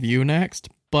gonna give you next.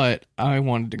 But I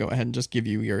wanted to go ahead and just give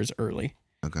you yours early.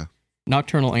 Okay.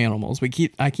 Nocturnal Animals.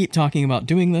 I keep talking about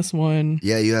doing this one.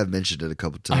 Yeah, you have mentioned it a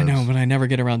couple times. I know, but I never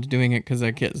get around to doing it because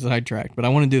I get sidetracked. But I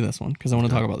want to do this one because I want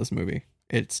to Okay. talk about this movie.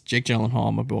 It's Jake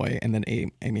Gyllenhaal, my boy, and then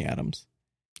Amy Adams.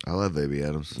 I love Amy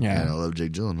Adams. Yeah. And I love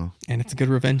Jake Gyllenhaal. And it's a good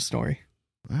revenge story.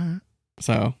 All right.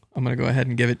 So I'm going to go ahead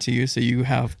and give it to you so you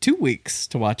have 2 weeks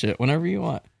to watch it whenever you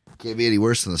want. Can't be any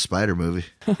worse than the Spider movie.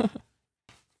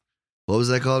 What was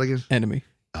that called again? Enemy.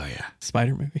 Oh yeah,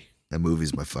 Spider movie. that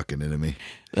movie's my fucking enemy.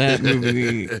 That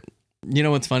movie. You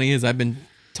know what's funny is I've been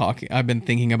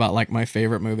thinking about like my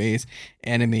favorite movies.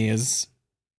 Enemy is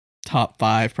top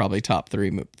 5, probably top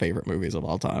 3 favorite movies of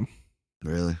all time.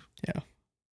 Really? Yeah.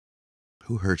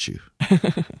 Who hurt you?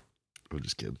 I'm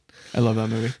just kidding. I love that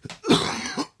movie.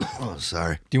 Oh,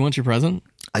 sorry. Do you want your present?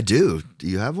 I do. Do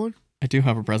you have one? I do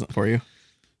have a present for you.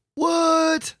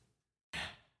 What?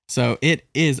 So it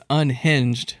is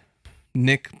Unhinged.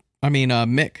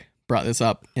 Mick brought this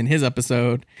up in his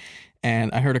episode,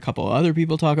 and I heard a couple of other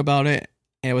people talk about it.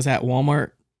 And it was at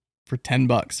Walmart for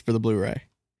 $10 for the Blu-ray.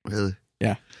 Really?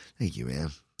 Yeah. Thank you, man.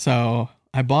 So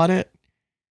I bought it.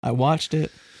 I watched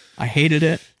it. I hated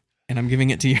it, and I'm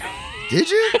giving it to you. Did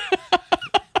you?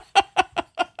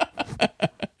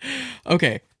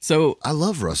 Okay, so I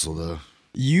love Russell though.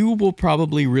 you will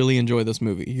probably really enjoy this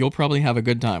movie. You'll probably have a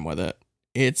good time with it.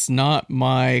 It's not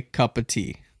my cup of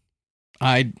tea.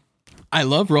 I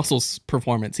love Russell's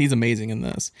performance. He's amazing in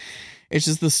this. It's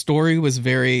just the story was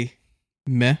very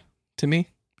meh to me.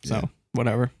 So, Yeah.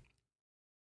 whatever.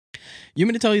 You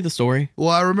want me to tell you the story? Well,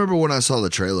 I remember when I saw the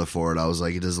trailer for it, I was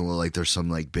like, it doesn't look like there's some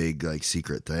like big like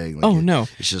secret thing. Like, No.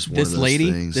 it's just one of those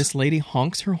things. This lady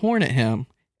honks her horn at him,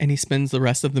 and he spends the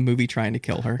rest of the movie trying to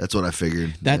kill her. That's what I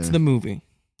figured. That's Yeah. the movie.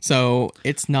 So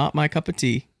it's not my cup of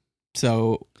tea.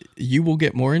 So you will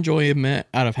get more enjoyment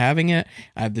out of having it.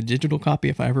 I have the digital copy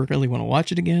if I ever really want to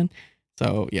watch it again.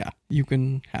 So yeah, you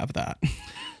can have that.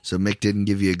 So Mick didn't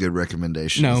give you a good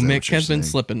recommendation. No, Is that Mick what you're has been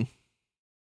saying? slipping.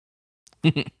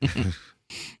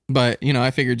 But,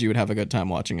 I figured you would have a good time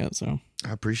watching it, so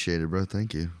I appreciate it, bro.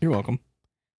 Thank you. you're welcome.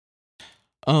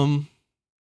 I'm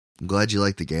glad you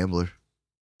like The Gambler.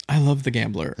 I love The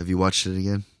Gambler. Have you watched it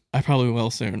again? I probably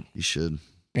will soon. You should.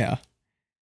 Yeah.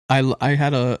 I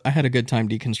had a good time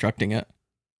deconstructing it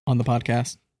on the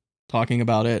podcast, talking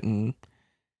about it, and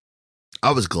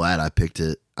I was glad I picked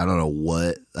it. I don't know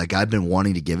what. Like, I've been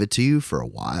wanting to give it to you for a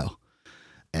while.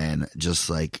 And just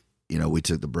like, we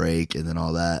took the break and then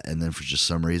all that. And then for just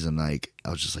some reason, like, I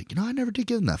was just like, I never did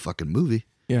give him that fucking movie.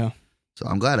 yeah, So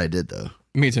I'm glad I did, though.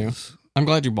 me too. I'm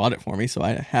glad you bought it for me, so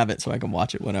I have it so I can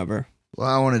watch it whenever. Well,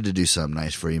 I wanted to do something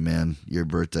nice for you, man. Your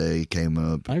birthday came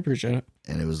up I appreciate it.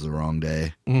 and it was the wrong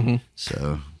day. Mm-hmm.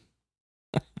 So,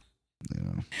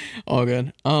 All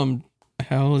good.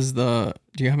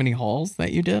 Do you have any hauls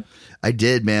that you did? I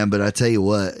did, man. But I tell you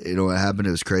what happened?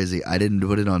 It was crazy. I didn't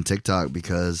put it on TikTok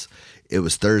because it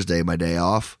was Thursday, my day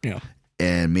off. Yeah.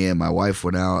 And me and my wife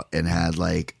went out and had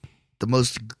like the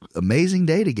most amazing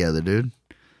day together, dude.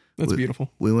 That's beautiful.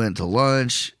 We went to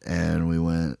lunch and we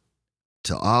went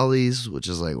to Ollie's, which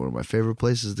is like one of my favorite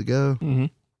places to go. Mm-hmm. And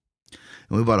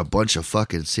we bought a bunch of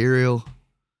fucking cereal.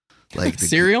 Like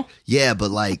Cereal? Yeah,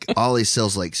 but like Ollie's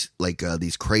sells like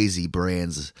these crazy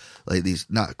brands, like these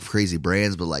not crazy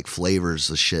brands, but like flavors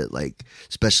of shit, like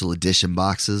special edition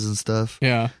boxes and stuff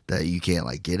Yeah. that you can't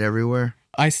like get everywhere.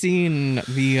 I seen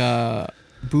the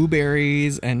Boo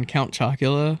Berries and Count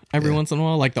Chocula every Yeah. once in a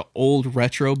while, like the old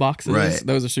retro boxes. Right.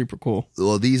 Those are super cool.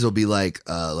 Well, these will be like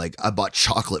I bought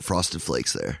chocolate Frosted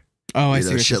Flakes there. Oh, I see.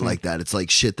 what you're Shit saying. like that. It's like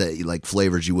shit that like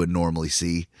flavors you wouldn't normally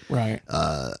see. Right.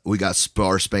 We got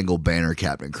Star Spangled Banner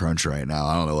Captain Crunch right now.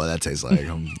 I don't know what that tastes like.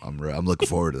 I'm looking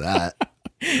forward to that.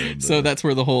 So that's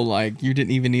where the whole like you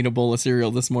didn't even need a bowl of cereal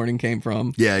this morning came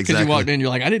from. Yeah, Because you exactly. walked in, you're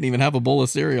like, I didn't even have a bowl of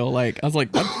cereal. Like I was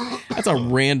like, that's a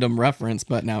random reference,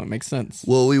 but now it makes sense.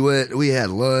 Well, we had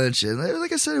lunch, and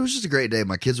like I said, it was just a great day.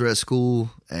 My kids were at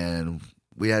school, and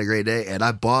we had a great day. And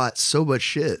I bought so much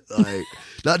shit, like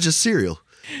not just cereal.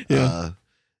 Yeah.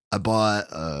 I bought.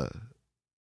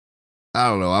 I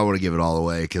don't know. I want to give it all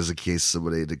away because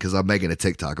I'm making a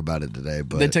TikTok about it today.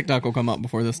 But The TikTok will come out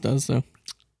before this does. So,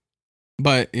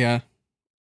 but yeah,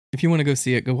 if you want to go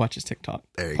see it, go watch his TikTok.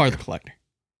 There you Part go. of the collector.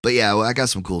 But yeah, well, I got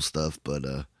some cool stuff, but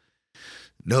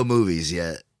no movies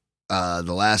yet. The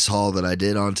last haul that I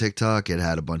did on TikTok, it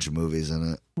had a bunch of movies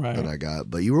in it Right. that I got.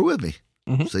 But you were with me,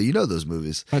 so you know those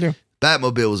movies. I do.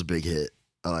 Batmobile was a big hit.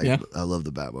 Yeah. I love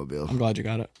the Batmobile. I'm glad you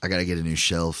got it. I got to get a new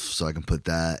shelf so I can put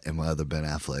that and my other Ben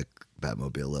Affleck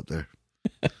Batmobile up there.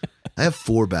 I have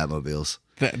 4 Batmobiles.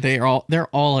 They're all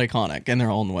iconic in their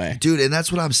own way. Dude, and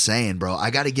that's what I'm saying, bro. I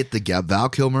got to get the Val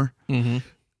Kilmer, Mm-hmm.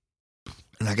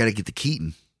 and I got to get the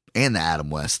Keaton and the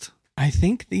Adam West. I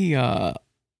think the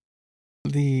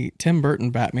Tim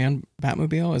Burton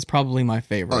Batmobile is probably my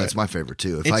favorite. Oh, it's my favorite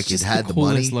too. If It's I could just had the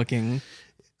coolest money, looking.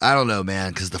 I don't know,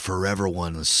 man, because the Forever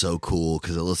one is so cool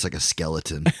because it looks like a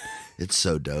skeleton. It's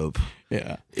so dope.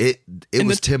 Yeah. It And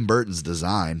was Tim Burton's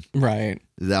design. Right.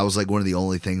 That was like one of the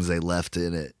only things they left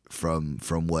in it from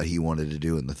what he wanted to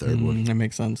do in the third one. That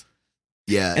makes sense.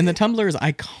 Yeah, And the tumbler is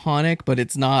iconic, but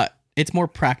it's not. It's more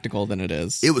practical than it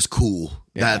is. it was cool.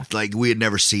 Yeah. That like we had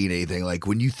never seen anything. Like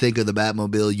when you think of the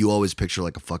Batmobile, you always picture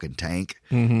like a fucking tank.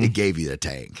 Mhm. It gave you the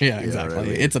tank. Yeah, You know what I exactly.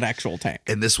 mean? It's an actual tank.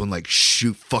 And this one like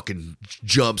fucking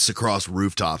jumps across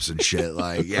rooftops and shit.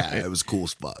 Like, yeah, Right. it was cool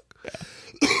as fuck.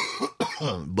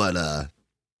 But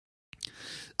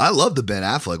I love the Ben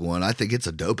Affleck one. I think it's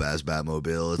a dope ass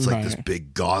Batmobile. It's like this Right.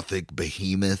 big gothic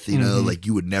behemoth, you know, Mhm. like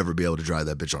you would never be able to drive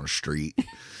that bitch on a street.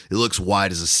 It looks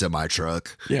wide as a semi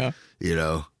truck, Yeah. you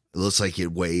know. It looks like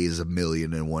it weighs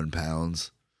 1,000,001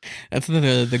 pounds. That's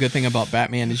the good thing about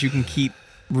Batman is you can keep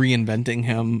reinventing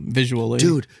him visually.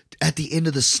 Dude, at the end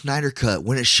of the Snyder Cut,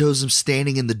 when it shows him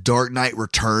standing in the Dark Knight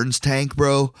Returns tank,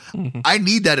 bro, I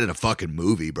need that in a fucking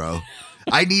movie, bro.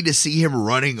 I need to see him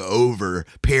running over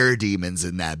parademons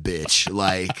in that bitch.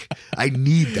 Like, I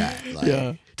need that. Like, Yeah.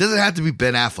 it doesn't have to be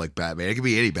Ben Affleck Batman. It can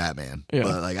be any Batman. Yeah.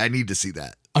 But, like, I need to see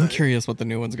that. I'm curious what the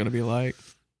new one's going to be like.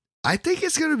 I think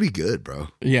it's going to be good, bro.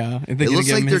 Yeah. Are they going to looks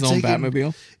give like him his they're own taking-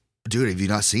 Batmobile? Dude, have you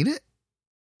not seen it?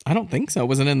 I don't think so.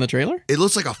 Was it in the trailer? It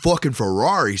looks like a fucking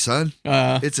Ferrari, son.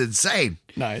 It's insane.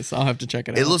 Nice. I'll have to check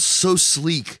it out. It looks so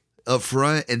sleek up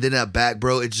front, and then that back,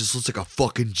 bro, it just looks like a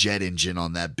fucking jet engine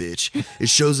on that bitch. It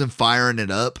shows him firing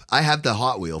it up. I have the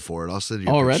Hot Wheel for it. I'll send you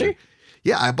a Already? picture.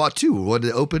 Yeah, I bought 2. One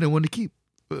to open and one to keep.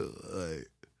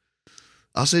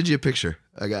 I'll send you a picture.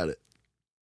 I got it.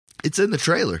 It's in the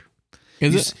trailer.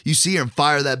 Is you, it? You see him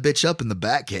fire that bitch up in the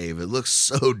Batcave. It looks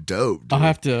so dope. Dude. I'll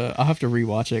have to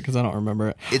rewatch it because I don't remember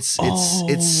it. It's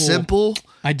Oh. simple.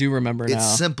 I do remember now.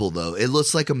 It's simple though. It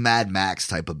looks like a Mad Max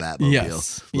type of Batmobile.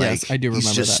 Yes. Yes, I do remember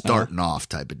He's just that now. starting off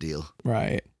type of deal.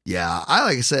 Right. Yeah,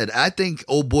 like I said, I think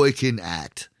old boy can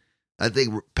act. I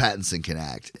think Pattinson can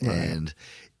act, Right. and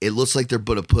it looks like they're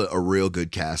going to put a real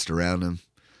good cast around him,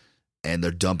 and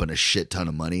they're dumping a shit ton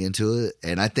of money into it.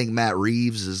 And I think Matt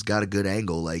Reeves has got a good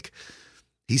angle. Like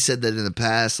he said that in the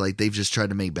past, like they've just tried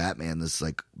to make Batman this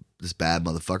bad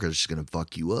motherfucker that's just going to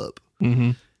fuck you up.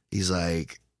 Mm-hmm. He's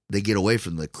like, they get away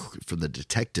from the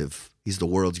detective. He's the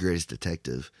world's greatest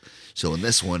detective. So in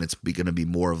this one, it's going to be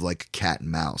more of like a cat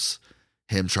and mouse.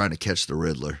 Him trying to catch the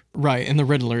Riddler. Right. And the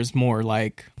Riddler is more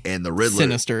like And the Riddler.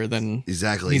 sinister than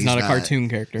Exactly. he's not a cartoon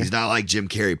character. He's not like Jim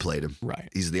Carrey played him. Right.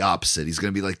 He's the opposite. He's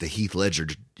going to be like the Heath Ledger,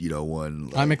 one.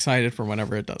 Like, I'm excited for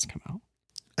whenever it does come out.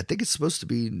 I think it's supposed to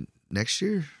be next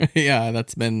year. Yeah,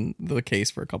 that's been the case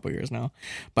for a couple years now.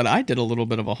 But I did a little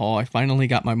bit of a haul. I finally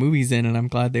got my movies in, and I'm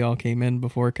glad they all came in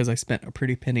before because I spent a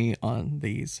pretty penny on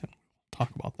these. We'll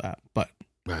talk about that. But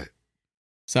Right.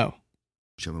 so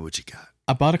Show me what you got.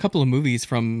 I bought a couple of movies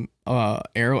from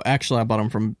Arrow. Actually, I bought them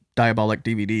from Diabolic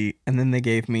DVD, and then they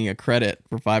gave me a credit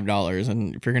for $5.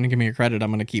 And if you're going to give me a credit, I'm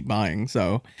going to keep buying.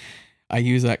 So I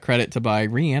use that credit to buy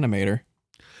Reanimator.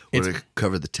 Would it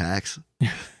cover the tax?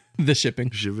 The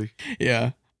shipping. Should we?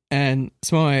 Yeah. And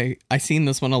so I seen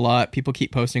this one a lot. People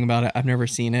keep posting about it. I've never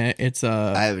seen it. It's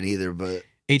a I haven't either, but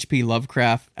H.P.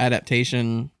 Lovecraft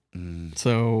adaptation. mm,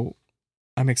 So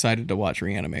I'm excited to watch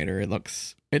Reanimator. It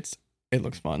looks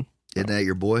fun. isn't that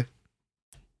your boy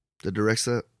that directs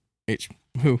that?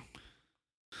 Who?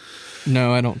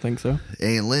 No, I don't think so.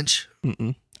 Ian Lynch?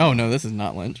 Mm-mm. Oh no, this is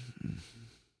not Lynch.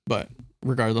 But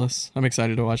regardless, I'm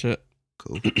excited to watch it.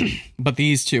 Cool. But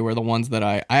these two are the ones that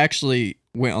I actually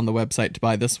went on the website to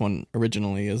buy this one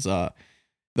originally is the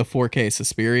 4K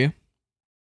Suspiria,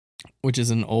 which is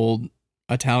an old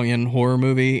Italian horror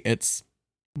movie. It's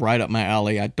right up my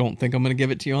alley. I don't think I'm going to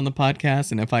give it to you on the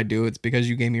podcast, and if I do, it's because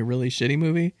you gave me a really shitty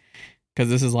movie, because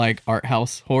this is like art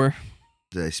house horror.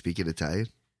 Did I speak in Italian?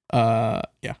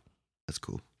 Yeah. That's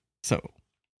cool. So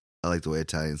I like the way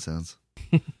Italian sounds.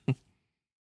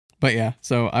 But yeah,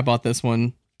 so I bought this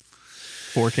one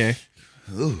 4K.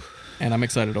 Ooh. And I'm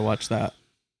excited to watch that.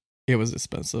 It was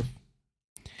expensive.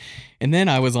 And then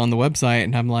I was on the website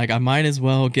and I'm like, I might as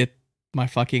well get my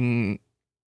fucking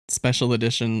special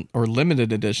edition or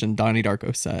limited edition Donnie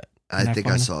Darko set. I think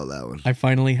I saw that one. I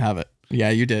finally have it. Yeah,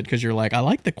 you did, because you're like, I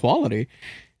like the quality.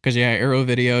 Because yeah, Arrow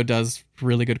Video does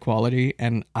really good quality,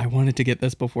 and I wanted to get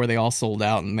this before they all sold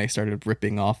out and they started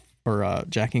ripping off or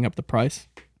jacking up the price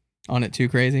on it too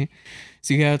crazy.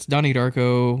 So yeah, it's Donnie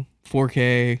Darko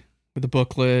 4K with a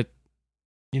booklet,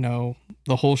 you know,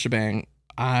 the whole shebang.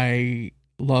 I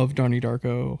love Donnie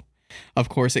Darko. Of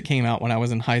course, it came out when I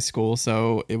was in high school,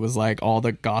 so it was like all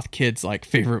the goth kids' like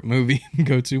favorite movie,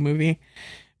 go-to movie.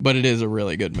 But it is a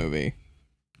really good movie.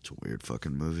 It's a weird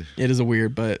fucking movie. It is a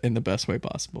weird, but in the best way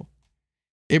possible.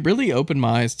 It really opened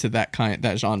my eyes to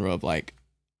that genre of like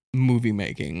movie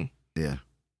making. Yeah.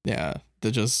 Yeah. The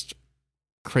just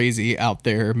crazy out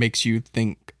there, makes you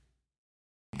think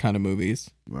kind of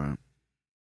movies. Right.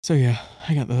 So yeah,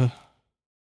 I got that,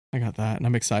 and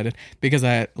I'm excited because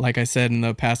like I said in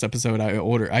the past episode,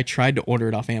 I tried to order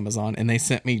it off Amazon and they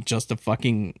sent me just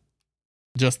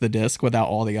the disc without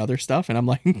all the other stuff. And I'm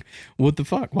like, what the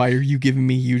fuck? Why are you giving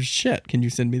me used shit? Can you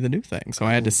send me the new thing? So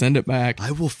I had to send it back.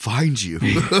 I will find you.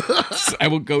 So I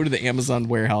will go to the Amazon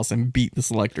warehouse and beat the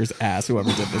selector's ass,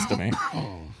 whoever did this to me.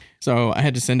 So I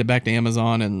had to send it back to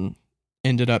Amazon and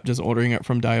ended up just ordering it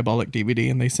from Diabolic DVD,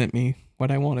 and they sent me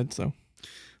what I wanted. So,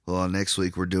 well, next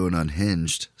week we're doing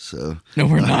Unhinged. So no,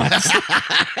 we're not.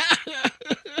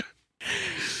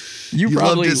 You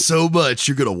loved it so much,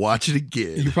 you're gonna watch it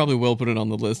again. You probably will put it on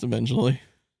the list eventually.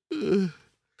 If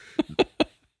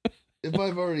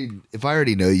I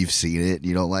already know you've seen it and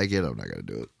you don't like it, I'm not gonna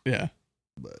do it. Yeah,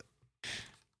 but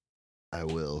I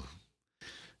will.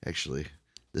 Actually,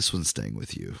 this one's staying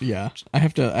with you. Yeah, I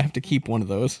have to keep one of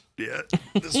those. Yeah,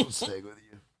 this one's staying with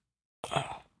you.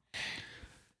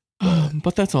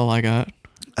 But that's all I got.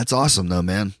 That's awesome, though,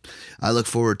 man. I look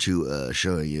forward to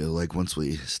showing you. Like, once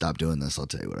we stop doing this, I'll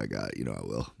tell you what I got. You know I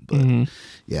will. But,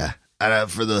 yeah.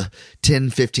 For the 10,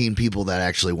 15 people that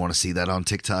actually want to see that on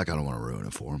TikTok, I don't want to ruin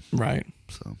it for them. Right.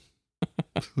 So.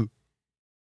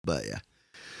 But, yeah.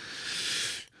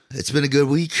 It's been a good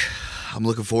week. I'm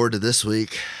looking forward to this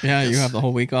week. Yeah, you have the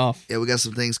whole week off. Yeah, we got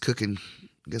some things cooking.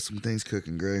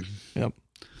 Greg. Yep.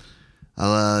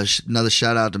 Another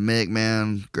shout out to Mick,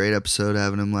 man. Great episode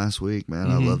having him last week, man.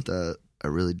 I loved that. I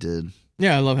really did.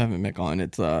 Yeah, I love having Mick on.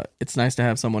 It's nice to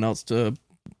have someone else to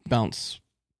bounce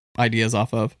ideas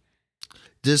off of.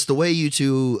 Just the way you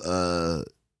two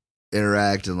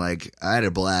interact, and like I had a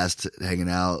blast hanging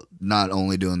out, not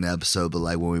only doing the episode, but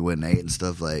like when we went and ate and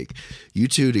stuff. Like, you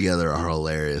two together are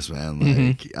hilarious, man.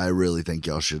 Like, I really think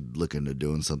y'all should look into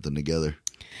doing something together.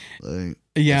 Like,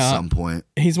 yeah, at some point.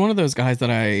 He's one of those guys that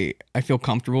I feel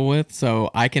comfortable with,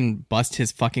 so I can bust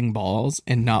his fucking balls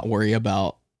and not worry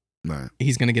about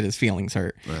he's gonna get his feelings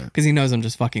hurt, because he knows I'm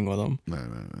just fucking with him.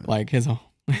 Right. Like his.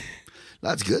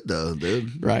 That's good though,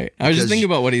 dude. Right. I was just thinking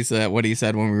about what he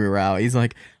said when we were out. He's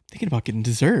like, I'm thinking about getting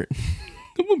dessert.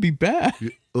 I'm gonna be bad.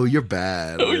 Oh, you're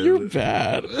bad. Oh, you're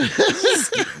bad.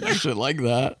 Shit like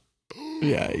that.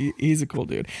 Yeah, he's a cool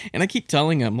dude. And I keep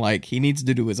telling him, like, he needs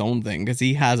to do his own thing because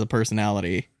he has a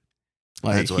personality.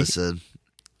 Like, that's what I said.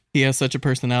 He has such a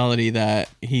personality that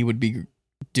he would be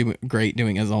great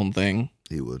doing his own thing.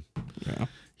 He would. Yeah.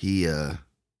 He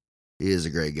is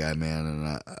a great guy, man,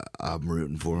 and I'm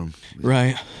rooting for him.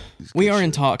 Right. We are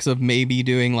in talks of maybe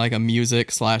doing like a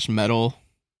music/metal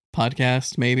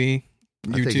podcast, maybe.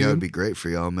 I think that would be great for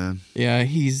y'all, man. Yeah,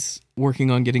 he's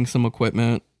working on getting some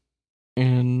equipment.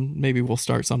 And maybe we'll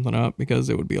start something up because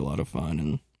it would be a lot of fun.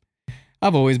 And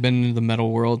I've always been into the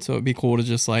metal world, so it'd be cool to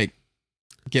just like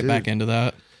get back into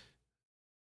that.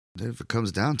 If it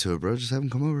comes down to it, bro, just have him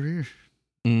come over here.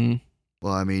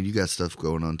 Well, I mean, you got stuff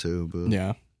going on too, but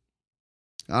yeah,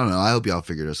 I don't know. I hope y'all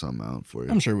figured something out for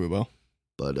you. I'm sure we will.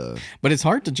 But it's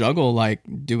hard to juggle like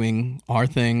doing our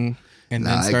thing and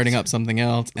then starting up something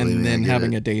else and then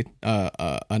having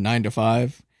a 9 to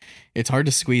 5. It's hard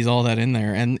to squeeze all that in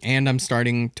there. And I'm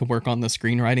starting to work on the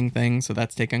screenwriting thing, so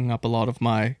that's taking up a lot of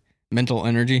my mental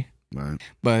energy. Right.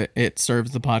 But it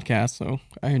serves the podcast, so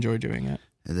I enjoy doing it.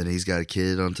 And then he's got a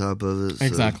kid on top of it. So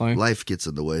Exactly. life gets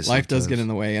in the way. Life does get in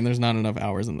the way, and there's not enough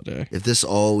hours in the day. If this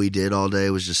all we did all day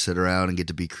was just sit around and get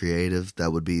to be creative,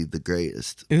 that would be the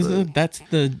greatest. That's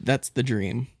the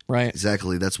dream, right?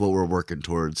 Exactly. That's what we're working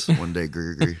towards one day,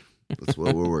 Gregory. That's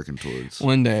what we're working towards.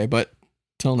 One day, but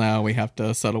till now we have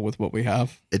to settle with what we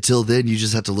have. Until then, you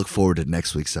just have to look forward to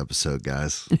next week's episode,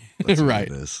 guys. That's Right.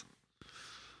 What it is.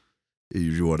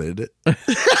 You want to end it?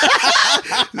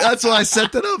 That's why I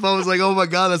set that up. I was like, oh my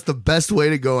God, that's the best way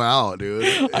to go out, dude.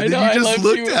 And I know. then you just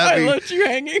looked at me. I left you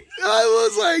hanging. I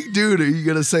was like, dude, are you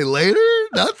going to say later?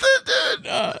 Nothing,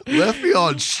 dude. Left me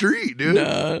on street,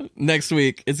 dude. Next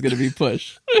week, it's going to be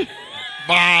push.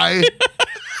 Bye.